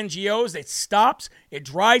support for the NGOs, it stops, it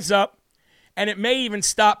dries up, and it may even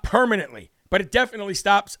stop permanently, but it definitely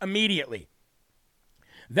stops immediately.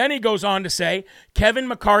 Then he goes on to say, Kevin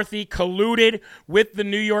McCarthy colluded with the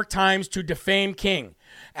New York Times to defame King.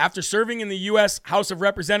 After serving in the U.S. House of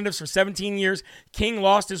Representatives for 17 years, King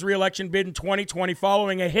lost his re-election bid in 2020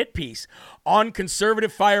 following a hit piece on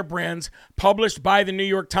conservative firebrands published by the New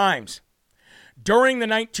York Times. During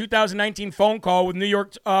the 2019 phone call with New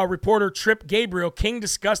York reporter Trip Gabriel, King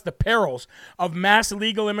discussed the perils of mass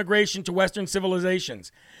illegal immigration to Western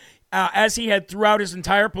civilizations, as he had throughout his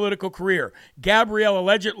entire political career. Gabriel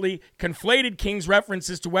allegedly conflated King's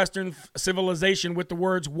references to Western civilization with the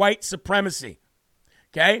words white supremacy.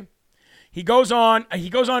 Okay? He goes on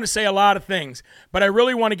to say a lot of things, but I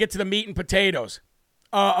really want to get to the meat and potatoes.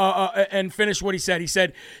 And finish what he said. He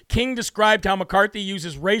said, King described how McCarthy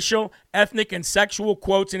uses racial, ethnic, and sexual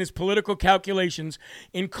quotes in his political calculations,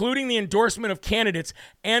 including the endorsement of candidates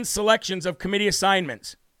and selections of committee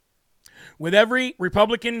assignments. While every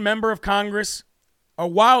Republican member of Congress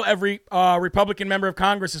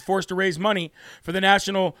is forced to raise money for the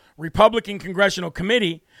National Republican Congressional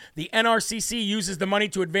Committee, the NRCC uses the money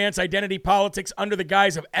to advance identity politics under the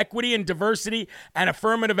guise of equity and diversity and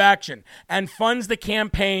affirmative action, and funds the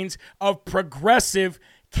campaigns of progressive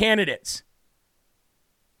candidates.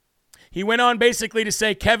 He went on basically to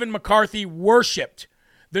say Kevin McCarthy worshipped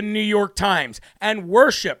the New York Times and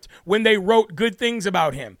worshipped when they wrote good things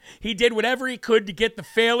about him. He did whatever he could to get the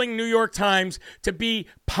failing New York Times to be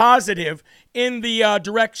positive in the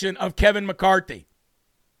direction of Kevin McCarthy.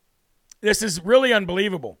 This is really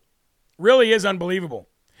unbelievable. Really is unbelievable.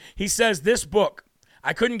 He says this book,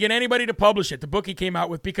 I couldn't get anybody to publish it, the book he came out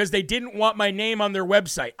with, because they didn't want my name on their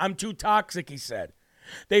website. I'm too toxic, he said.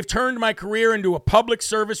 They've turned my career into a public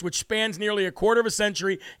service which spans nearly a quarter of a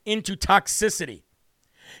century into toxicity.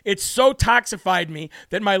 It's so toxified me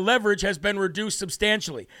that my leverage has been reduced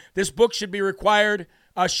substantially. This book should be required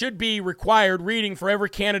reading for every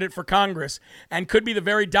candidate for Congress and could be the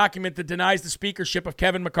very document that denies the speakership of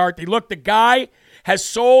Kevin McCarthy. Look, the guy has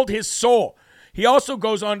sold his soul. He also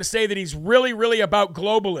goes on to say that he's really, really about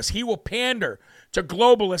globalists. He will pander to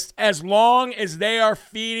globalists as long as they are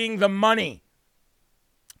feeding the money.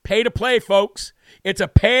 Pay to play, folks. It's a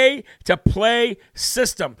pay to play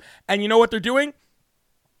system. And you know what they're doing?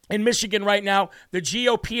 in Michigan right now, the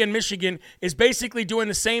GOP in Michigan is basically doing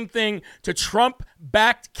the same thing to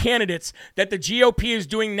Trump-backed candidates that the GOP is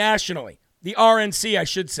doing nationally. The RNC, I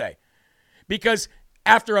should say. Because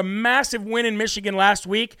after a massive win in Michigan last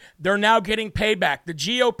week, they're now getting payback. The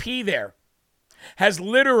GOP there has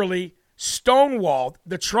literally stonewalled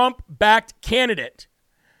the Trump-backed candidate.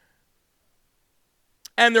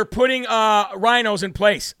 And they're putting rhinos in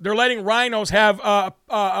place. They're letting rhinos have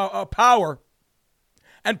power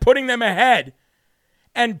and putting them ahead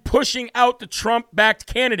and pushing out the Trump-backed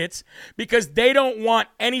candidates because they don't want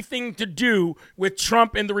anything to do with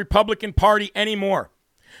Trump and the Republican Party anymore.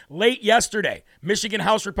 Late yesterday, Michigan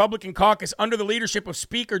House Republican Caucus, under the leadership of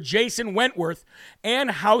Speaker Jason Wentworth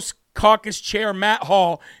and House Caucus Chair Matt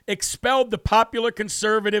Hall, expelled the popular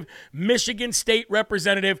conservative Michigan State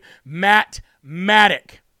Representative Matt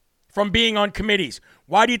Maddock from being on committees.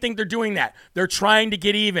 Why do you think they're doing that? They're trying to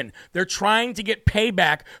get even. They're trying to get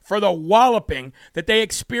payback for the walloping that they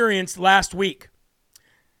experienced last week.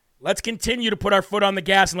 Let's continue to put our foot on the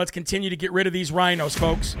gas and let's continue to get rid of these rhinos,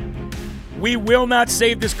 folks. We will not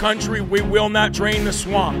save this country. We will not drain the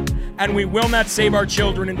swamp. And we will not save our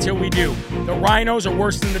children until we do. The rhinos are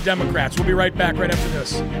worse than the Democrats. We'll be right back right after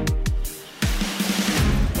this.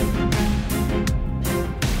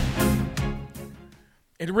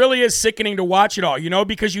 It really is sickening to watch it all,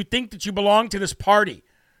 because you think that you belong to this party.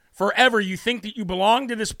 Forever, you think that you belong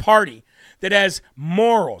to this party that has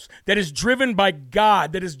morals, that is driven by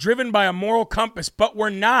God, that is driven by a moral compass, but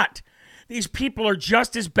we're not. These people are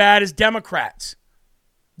just as bad as Democrats.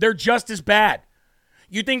 They're just as bad.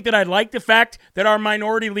 You think that I like the fact that our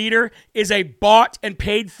minority leader is a bought and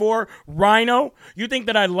paid for rhino? You think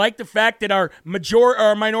that I like the fact that our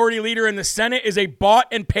minority leader in the Senate is a bought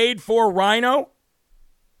and paid for rhino?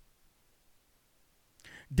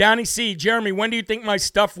 Downey C, Jeremy, when do you think my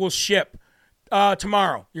stuff will ship?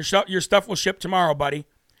 Tomorrow. Your stuff will ship tomorrow, buddy.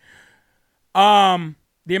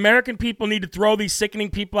 The American people need to throw these sickening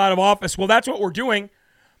people out of office. Well, that's what we're doing.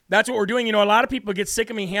 That's what we're doing. A lot of people get sick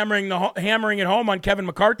of me hammering it home on Kevin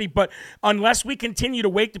McCarthy, but unless we continue to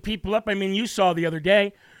wake the people up, you saw the other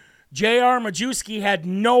day, J.R. Majewski had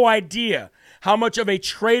no idea how much of a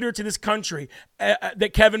traitor to this country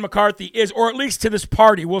that Kevin McCarthy is, or at least to this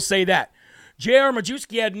party, we'll say that. J.R.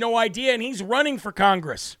 Majewski had no idea, and he's running for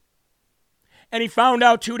Congress. And he found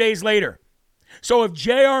out 2 days later. So if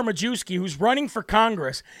J.R. Majewski, who's running for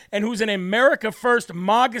Congress and who's an America First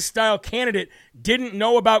MAGA-style candidate, didn't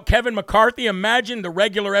know about Kevin McCarthy, imagine the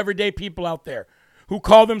regular everyday people out there who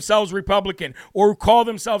call themselves Republican or who call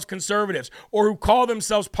themselves conservatives or who call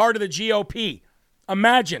themselves part of the GOP.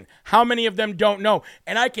 Imagine how many of them don't know.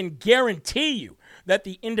 And I can guarantee you that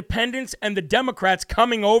the independents and the Democrats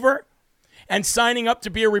coming over and signing up to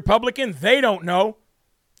be a Republican, they don't know,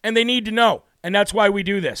 and they need to know. And that's why we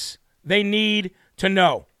do this. They need to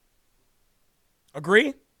know.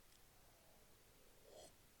 Agree?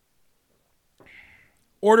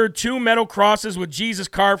 Ordered 2 metal crosses with Jesus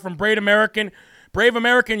carved from Brave American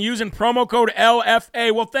using promo code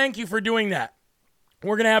LFA. Well, thank you for doing that.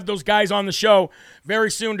 We're going to have those guys on the show very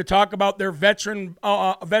soon to talk about their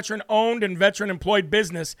veteran-owned and veteran-employed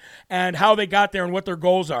business and how they got there and what their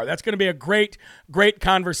goals are. That's going to be a great, great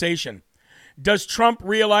conversation. Does Trump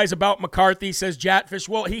realize about McCarthy, says Jatfish?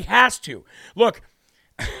 Well, he has to. Look,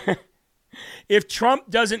 if Trump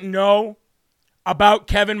doesn't know about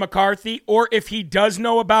Kevin McCarthy, or if he does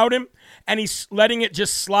know about him and he's letting it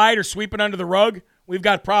just slide or sweep it under the rug, we've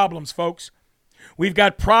got problems, folks. We've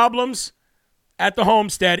got problems at the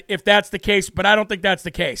homestead if that's the case, but I don't think that's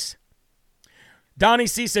the case. Donnie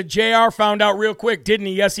C said, JR found out real quick, didn't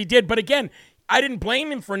he? Yes, he did. But again, I didn't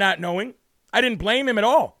blame him for not knowing. I didn't blame him at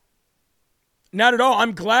all. Not at all.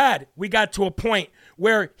 I'm glad we got to a point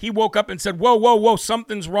where he woke up and said, whoa,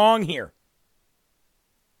 something's wrong here.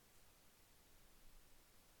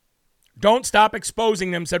 Don't stop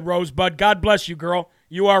exposing them, said Rosebud. God bless you, girl.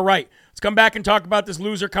 You are right. Let's come back and talk about this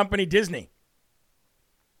loser company, Disney.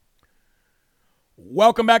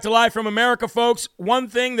 Welcome back to Live from America, folks. One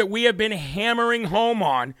thing that we have been hammering home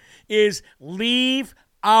on is leave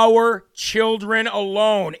our children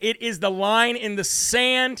alone. It is the line in the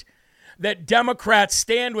sand that Democrats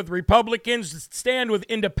stand with Republicans, stand with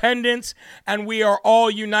independents, and we are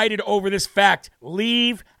all united over this fact.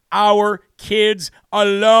 Leave our kids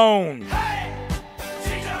alone. Hey,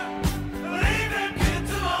 teacher, leave them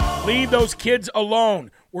kids alone. Leave those kids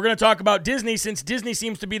alone. We're going to talk about Disney, since Disney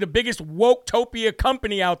seems to be the biggest woke-topia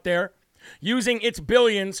company out there, using its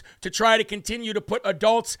billions to try to continue to put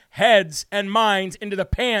adults' heads and minds into the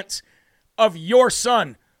pants of your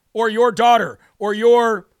son or your daughter or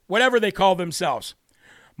your whatever they call themselves.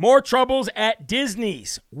 More troubles at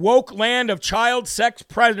Disney's woke land of child sex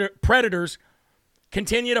predators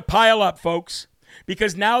continue to pile up, folks,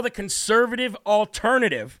 because now the conservative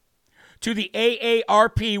alternative to the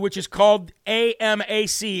AARP, which is called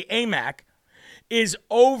AMAC, is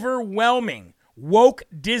overwhelming woke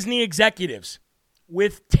Disney executives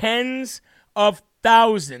with tens of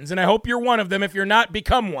thousands, and I hope you're one of them. If you're not,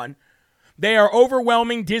 become one. They are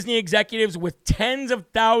overwhelming Disney executives with tens of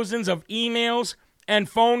thousands of emails and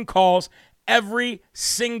phone calls every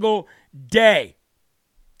single day.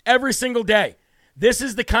 Every single day. This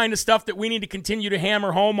is the kind of stuff that we need to continue to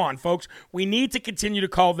hammer home on, folks. We need to continue to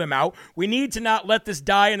call them out. We need to not let this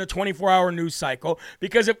die in the 24-hour news cycle,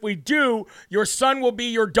 because if we do, your son will be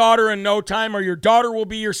your daughter in no time, or your daughter will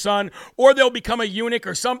be your son, or they'll become a eunuch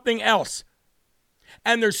or something else.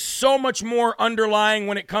 And there's so much more underlying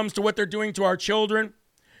when it comes to what they're doing to our children.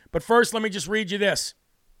 But first, let me just read you this.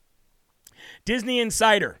 Disney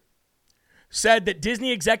Insider said that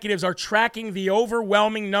Disney executives are tracking the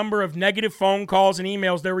overwhelming number of negative phone calls and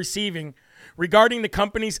emails they're receiving regarding the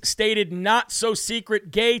company's stated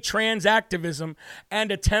not-so-secret gay trans activism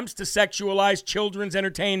and attempts to sexualize children's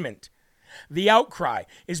entertainment. The outcry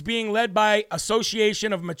is being led by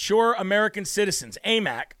Association of Mature American Citizens,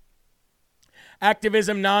 AMAC,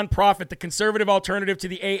 activism nonprofit, the conservative alternative to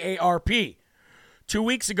the AARP. 2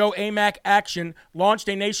 weeks ago, AMAC Action launched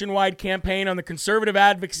a nationwide campaign on the conservative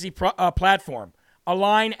advocacy platform,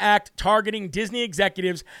 Align Act, targeting Disney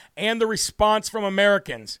executives, and the response from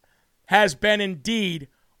Americans has been indeed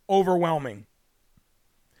overwhelming.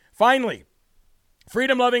 Finally,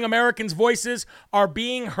 freedom-loving Americans' voices are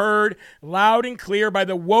being heard loud and clear by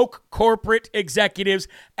the woke corporate executives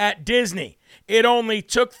at Disney. It only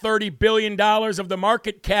took $30 billion of the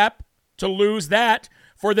market cap to lose that,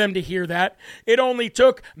 for them to hear that. It only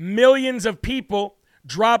took millions of people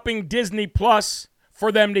dropping Disney Plus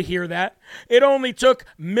for them to hear that. It only took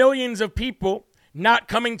millions of people not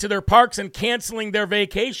coming to their parks and canceling their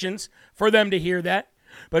vacations for them to hear that.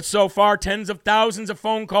 But so far, tens of thousands of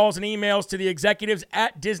phone calls and emails to the executives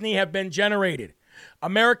at Disney have been generated.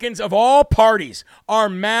 Americans of all parties are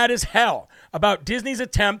mad as hell about Disney's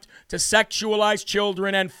attempt to sexualize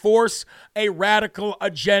children and force a radical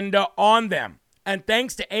agenda on them. And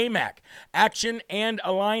thanks to AMAC, Action and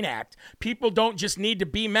Align Act, people don't just need to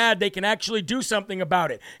be mad, they can actually do something about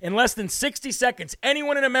it. In less than 60 seconds,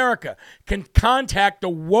 anyone in America can contact the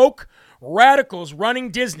woke radicals running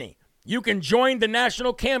Disney. You can join the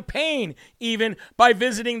national campaign even by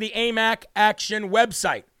visiting the AMAC Action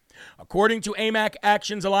website. According to AMAC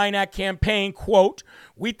Action's Align Act campaign, quote,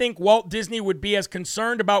 "We think Walt Disney would be as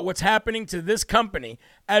concerned about what's happening to this company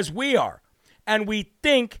as we are. And we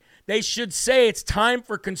think they should say it's time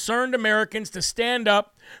for concerned Americans to stand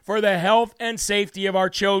up for the health and safety of our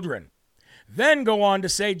children." Then go on to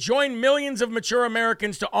say, join millions of mature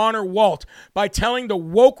Americans to honor Walt by telling the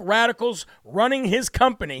woke radicals running his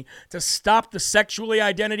company to stop the sexually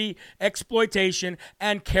identity exploitation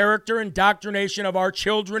and character indoctrination of our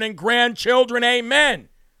children and grandchildren. Amen.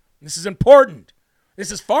 This is important.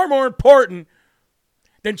 This is far more important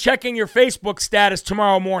than checking your Facebook status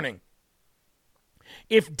tomorrow morning.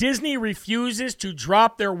 If Disney refuses to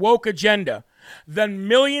drop their woke agenda, then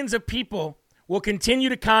millions of people will continue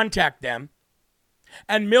to contact them,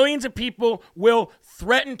 and millions of people will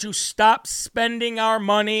threaten to stop spending our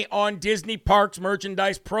money on Disney parks,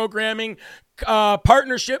 merchandise, programming,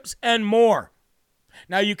 partnerships, and more.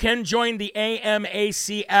 Now, you can join the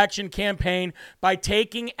AMAC Action campaign by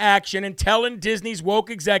taking action and telling Disney's woke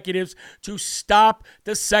executives to stop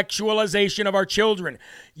the sexualization of our children.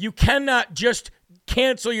 You cannot just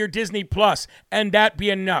cancel your Disney Plus and that be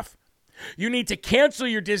enough. You need to cancel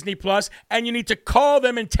your Disney Plus and you need to call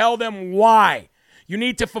them and tell them why. You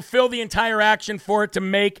need to fulfill the entire action for it to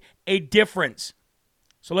make a difference.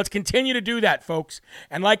 So let's continue to do that, folks.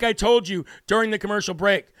 And like I told you during the commercial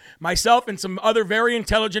break, myself and some other very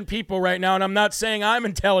intelligent people right now, and I'm not saying I'm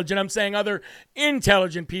intelligent, I'm saying other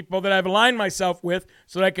intelligent people that I've aligned myself with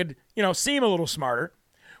so that I could, seem a little smarter.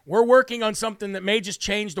 We're working on something that may just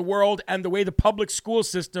change the world and the way the public school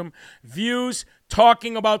system views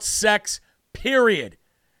talking about sex, period.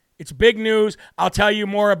 It's big news. I'll tell you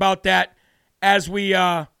more about that as we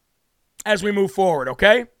move forward,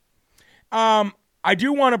 okay? I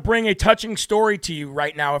do want to bring a touching story to you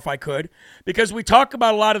right now, if I could, because we talk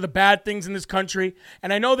about a lot of the bad things in this country,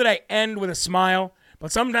 and I know that I end with a smile,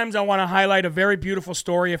 but sometimes I want to highlight a very beautiful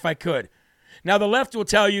story if I could. Now, the left will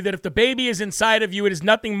tell you that if the baby is inside of you, it is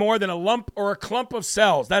nothing more than a lump or a clump of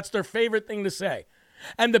cells. That's their favorite thing to say.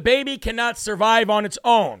 And the baby cannot survive on its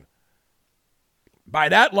own. By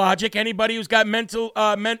that logic, anybody who's got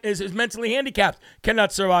is mentally handicapped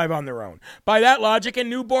cannot survive on their own. By that logic, a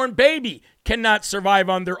newborn baby cannot survive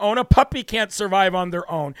on their own. A puppy can't survive on their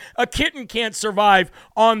own. A kitten can't survive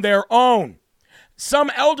on their own.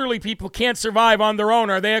 Some elderly people can't survive on their own.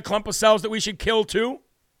 Are they a clump of cells that we should kill too?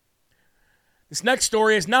 This next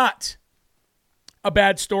story is not a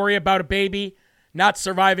bad story about a baby not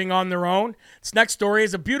surviving on their own. This next story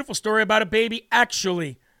is a beautiful story about a baby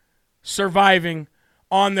actually surviving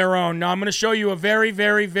on their own. Now, I'm going to show you a very,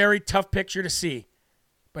 very, very tough picture to see,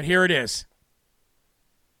 but here it is.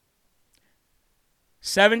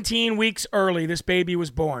 17 weeks early, this baby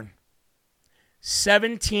was born.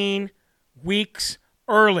 17 weeks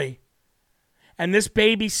early. And this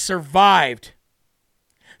baby survived.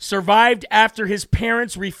 Survived after his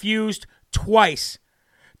parents refused twice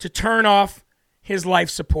to turn off his life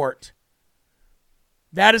support.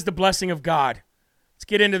 That is the blessing of God. Let's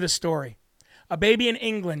get into the story. A baby in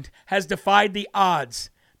England has defied the odds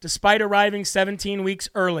despite arriving 17 weeks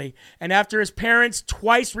early, and after his parents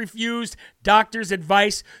twice refused doctors'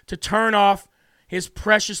 advice to turn off his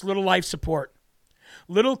precious little life support.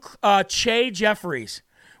 Little Che Jeffries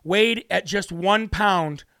weighed at just 1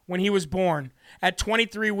 pound when he was born at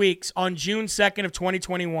 23 weeks on June 2nd of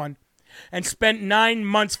 2021 and spent 9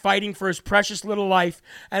 months fighting for his precious little life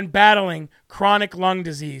and battling chronic lung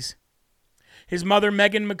disease. His mother,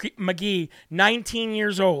 Megan McGee, 19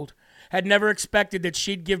 years old, had never expected that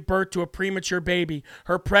she'd give birth to a premature baby.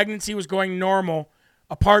 Her pregnancy was going normal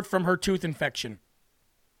apart from her tooth infection.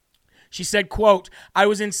 She said, quote, "I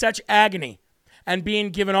was in such agony and being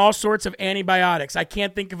given all sorts of antibiotics. I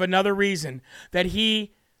can't think of another reason that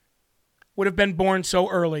he would have been born so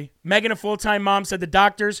early." Megan, a full-time mom, said the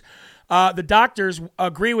doctors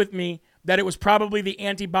agree with me that it was probably the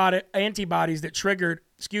antibiotics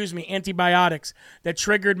that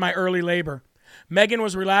triggered my early labor. Megan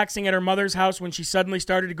was relaxing at her mother's house when she suddenly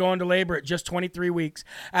started to go into labor at just 23 weeks.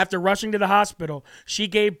 After rushing to the hospital, she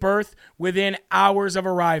gave birth within hours of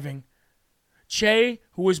arriving. Che,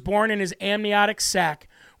 who was born in his amniotic sac,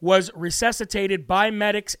 was resuscitated by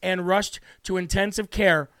medics and rushed to intensive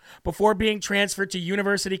care before being transferred to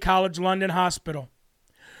University College London Hospital.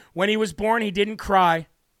 When he was born, he didn't cry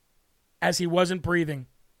as he wasn't breathing.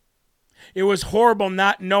 It was horrible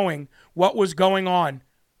not knowing what was going on.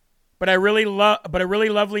 But a really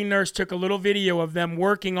lovely nurse took a little video of them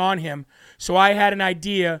working on him, so I had an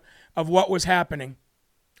idea of what was happening.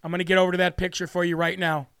 I'm going to get over to that picture for you right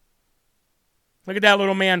now. Look at that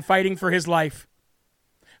little man fighting for his life.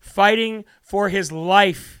 Fighting for his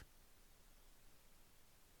life.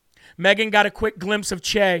 Megan got a quick glimpse of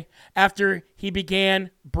Che after he began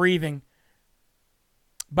breathing,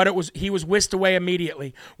 but he was whisked away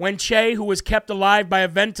immediately. When Che, who was kept alive by a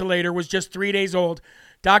ventilator, was just 3 days old,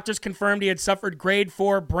 doctors confirmed he had suffered grade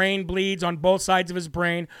 4 brain bleeds on both sides of his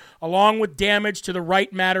brain, along with damage to the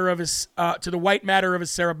white matter of his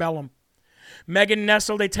cerebellum. Megan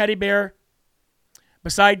nestled a teddy bear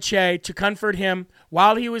beside Che to comfort him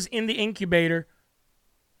while he was in the incubator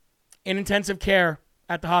in intensive care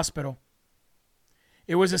at the hospital.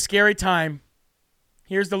 It was a scary time.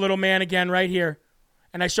 Here's the little man again right here.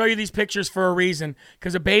 And I show you these pictures for a reason,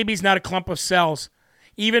 because a baby's not a clump of cells.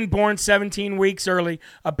 Even born 17 weeks early,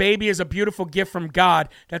 a baby is a beautiful gift from God.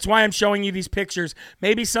 That's why I'm showing you these pictures.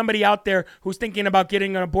 Maybe somebody out there who's thinking about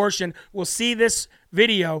getting an abortion will see this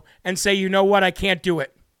video and say, you know what, I can't do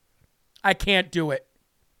it. I can't do it.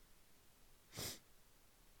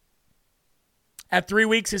 At 3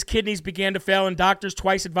 weeks, his kidneys began to fail, and doctors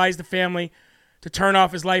twice advised the family to turn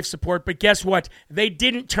off his life support. But guess what? They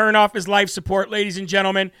didn't turn off his life support, ladies and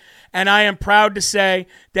gentlemen. And I am proud to say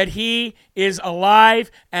that he is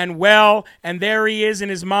alive and well, and there he is in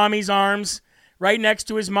his mommy's arms, right next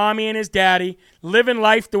to his mommy and his daddy, living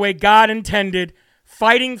life the way God intended,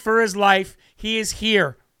 fighting for his life. He is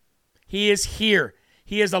here. He is here.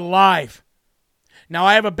 He is alive. Now,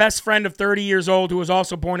 I have a best friend of 30 years old who was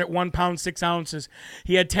also born at 1 pound, 6 ounces.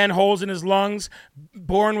 He had 10 holes in his lungs,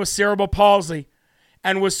 born with cerebral palsy,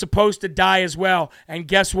 and was supposed to die as well. And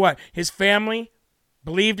guess what? His family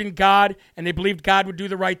believed in God, and they believed God would do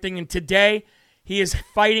the right thing. And today, he is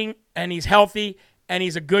fighting, and he's healthy, and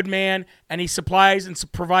he's a good man, and he supplies and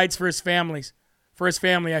provides for his family,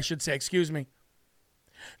 I should say. Excuse me.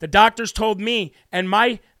 The doctors told me and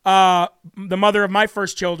the mother of my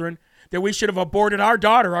first children that we should have aborted our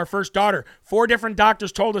daughter, our first daughter. 4 different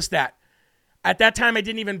doctors told us that. At that time, I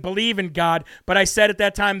didn't even believe in God, but I said at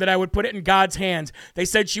that time that I would put it in God's hands. They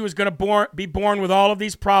said she was going to be born with all of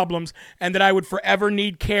these problems and that I would forever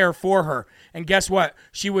need care for her. And guess what?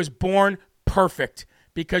 She was born perfect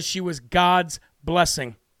because she was God's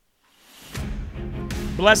blessing.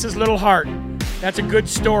 Bless his little heart. That's a good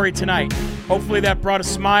story tonight. Hopefully that brought a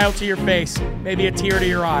smile to your face, maybe a tear to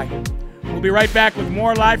your eye. We'll be right back with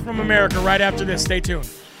more Live from America right after this. Stay tuned.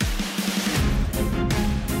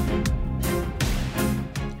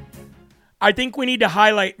 I think we need to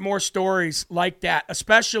highlight more stories like that,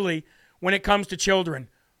 especially when it comes to children,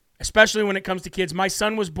 especially when it comes to kids. My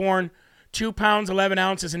son was born 2 pounds, 11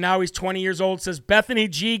 ounces, and now he's 20 years old, says Bethany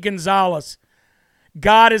G. Gonzalez.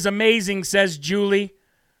 God is amazing, says Julie.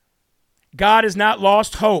 God has not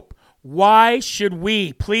lost hope. Why should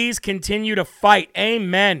we? Please continue to fight.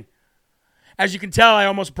 Amen. As you can tell, I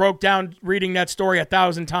almost broke down reading that story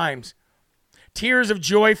 1,000 times. Tears of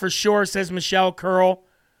joy for sure, says Michelle Curl.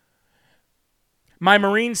 My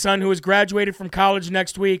Marine son, who has graduated from college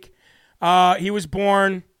next week, he was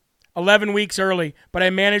born 11 weeks early, but I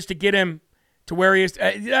managed to get him to where he is.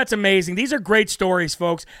 That's amazing. These are great stories,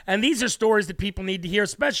 folks, and these are stories that people need to hear,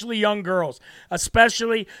 especially young girls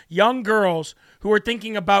who are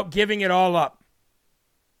thinking about giving it all up.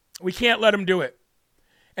 We can't let them do it.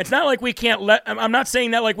 It's not like we can't I'm not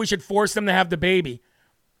saying that like we should force them to have the baby.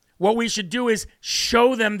 What we should do is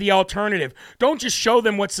show them the alternative. Don't just show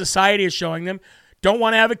them what society is showing them. Don't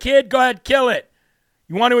want to have a kid? Go ahead, kill it.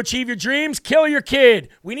 You want to achieve your dreams? Kill your kid.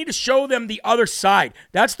 We need to show them the other side.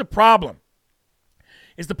 That's the problem.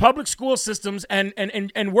 Is the public school systems and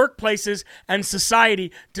workplaces and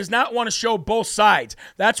society does not want to show both sides.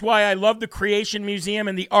 That's why I love the Creation Museum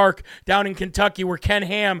and the Ark down in Kentucky, where Ken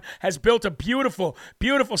Ham has built a beautiful,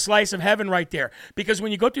 beautiful slice of heaven right there. Because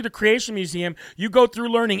when you go through the Creation Museum, you go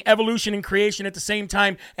through learning evolution and creation at the same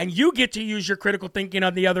time, and you get to use your critical thinking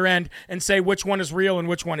on the other end and say which one is real and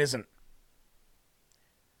which one isn't.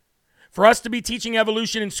 For us to be teaching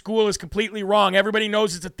evolution in school is completely wrong. Everybody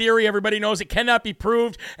knows it's a theory. Everybody knows it cannot be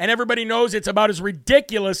proved. And everybody knows it's about as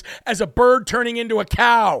ridiculous as a bird turning into a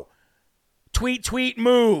cow. Tweet, tweet,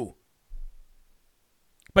 moo.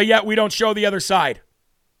 But yet we don't show the other side.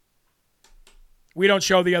 We don't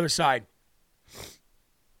show the other side.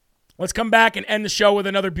 Let's come back and end the show with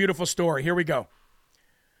another beautiful story. Here we go.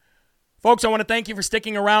 Folks, I want to thank you for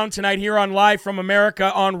sticking around tonight here on Live from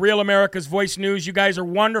America on Real America's Voice News. You guys are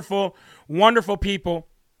wonderful, wonderful people.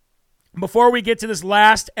 Before we get to this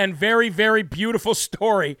last and very, very beautiful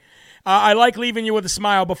story, I like leaving you with a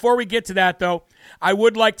smile. Before we get to that, though, I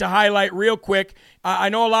would like to highlight real quick, I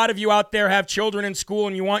know a lot of you out there have children in school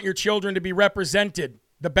and you want your children to be represented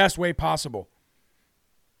the best way possible.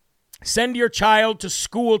 Send your child to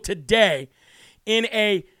school today in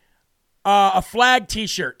a flag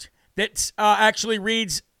t-shirt that actually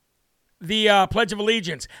reads the Pledge of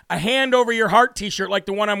Allegiance, a hand over your heart t-shirt like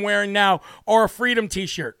the one I'm wearing now, or a freedom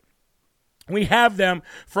t-shirt. We have them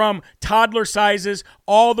from toddler sizes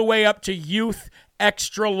all the way up to youth,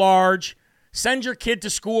 extra large. Send your kid to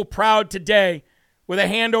school proud today with a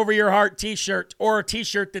hand over your heart t-shirt or a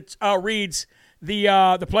t-shirt that reads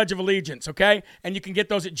the Pledge of Allegiance, okay? And you can get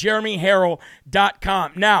those at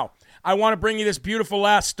jeremyharrell.com. Now, I want to bring you this beautiful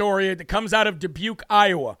last story that comes out of Dubuque,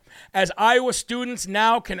 Iowa. As Iowa students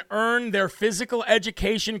now can earn their physical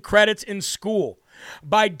education credits in school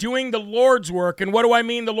by doing the Lord's work. And what do I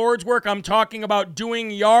mean the Lord's work? I'm talking about doing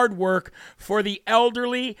yard work for the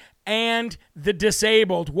elderly and the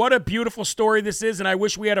disabled. What a beautiful story this is, and I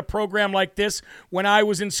wish we had a program like this when I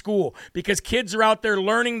was in school, because kids are out there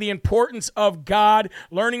learning the importance of God,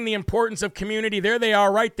 learning the importance of community. There they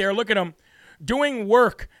are right there. Look at them. Doing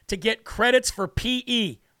work to get credits for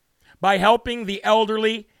PE by helping the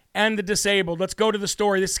elderly and the disabled. Let's go to the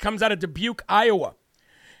story. This comes out of Dubuque, Iowa.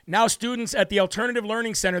 Now students at the Alternative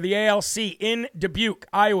Learning Center, the ALC, in Dubuque,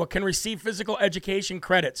 Iowa, can receive physical education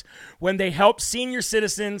credits when they help senior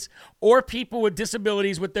citizens or people with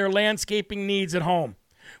disabilities with their landscaping needs at home.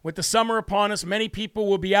 With the summer upon us, many people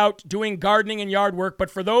will be out doing gardening and yard work, but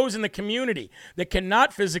for those in the community that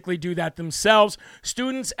cannot physically do that themselves,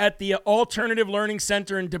 students at the Alternative Learning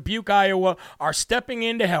Center in Dubuque, Iowa, are stepping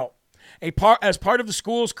in to help. As part of the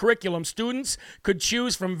school's curriculum, students could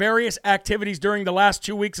choose from various activities during the last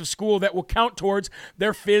 2 weeks of school that will count towards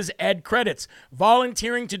their phys ed credits.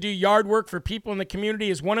 Volunteering to do yard work for people in the community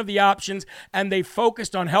is one of the options, and they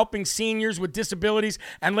focused on helping seniors with disabilities.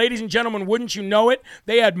 And ladies and gentlemen, wouldn't you know it,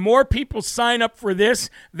 they had more people sign up for this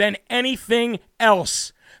than anything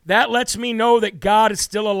else. That lets me know that God is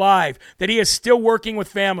still alive, that he is still working with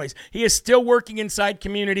families. He is still working inside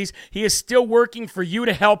communities. He is still working for you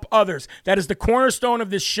to help others. That is the cornerstone of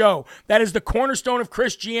this show. That is the cornerstone of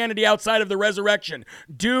Christianity outside of the resurrection.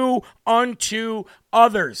 Do unto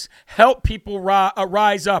others. Help people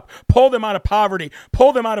rise up. Pull them out of poverty.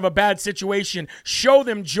 Pull them out of a bad situation. Show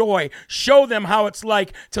them joy. Show them how it's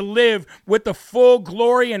like to live with the full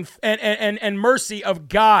glory and mercy of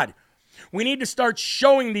God. We need to start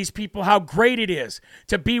showing these people how great it is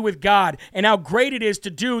to be with God and how great it is to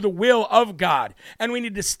do the will of God. And we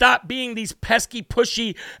need to stop being these pesky,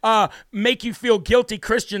 pushy, make you feel guilty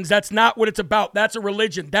Christians. That's not what it's about. That's a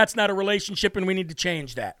religion. That's not a relationship, and we need to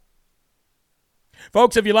change that.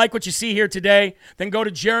 Folks, if you like what you see here today, then go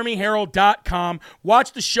to jeremyherald.com.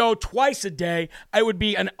 Watch the show twice a day. It would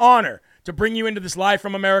be an honor to bring you into this Live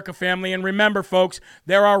from America family. And remember, folks,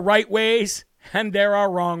 there are right ways and there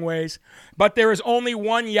are wrong ways, but there is only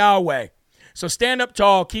one Yahweh. So stand up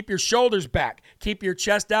tall, keep your shoulders back, keep your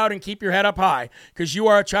chest out, and keep your head up high, because you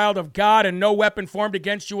are a child of God and no weapon formed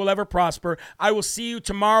against you will ever prosper. I will see you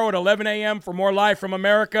tomorrow at 11 a.m. for more Live from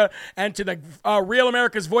America. And to the Real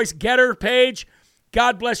America's Voice Getter page,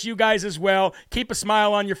 God bless you guys as well. Keep a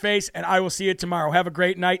smile on your face, and I will see you tomorrow. Have a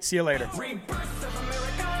great night. See you later. Rebirth of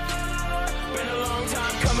America. Been a long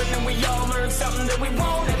time coming, and we all learned something that we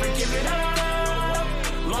won't ever give it up.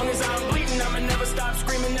 Long as I'm bleeding, I'ma never stop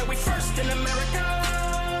screaming that we first in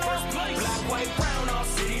America. First place. Black, white, brown, all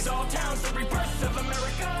cities, all towns, the rebirth.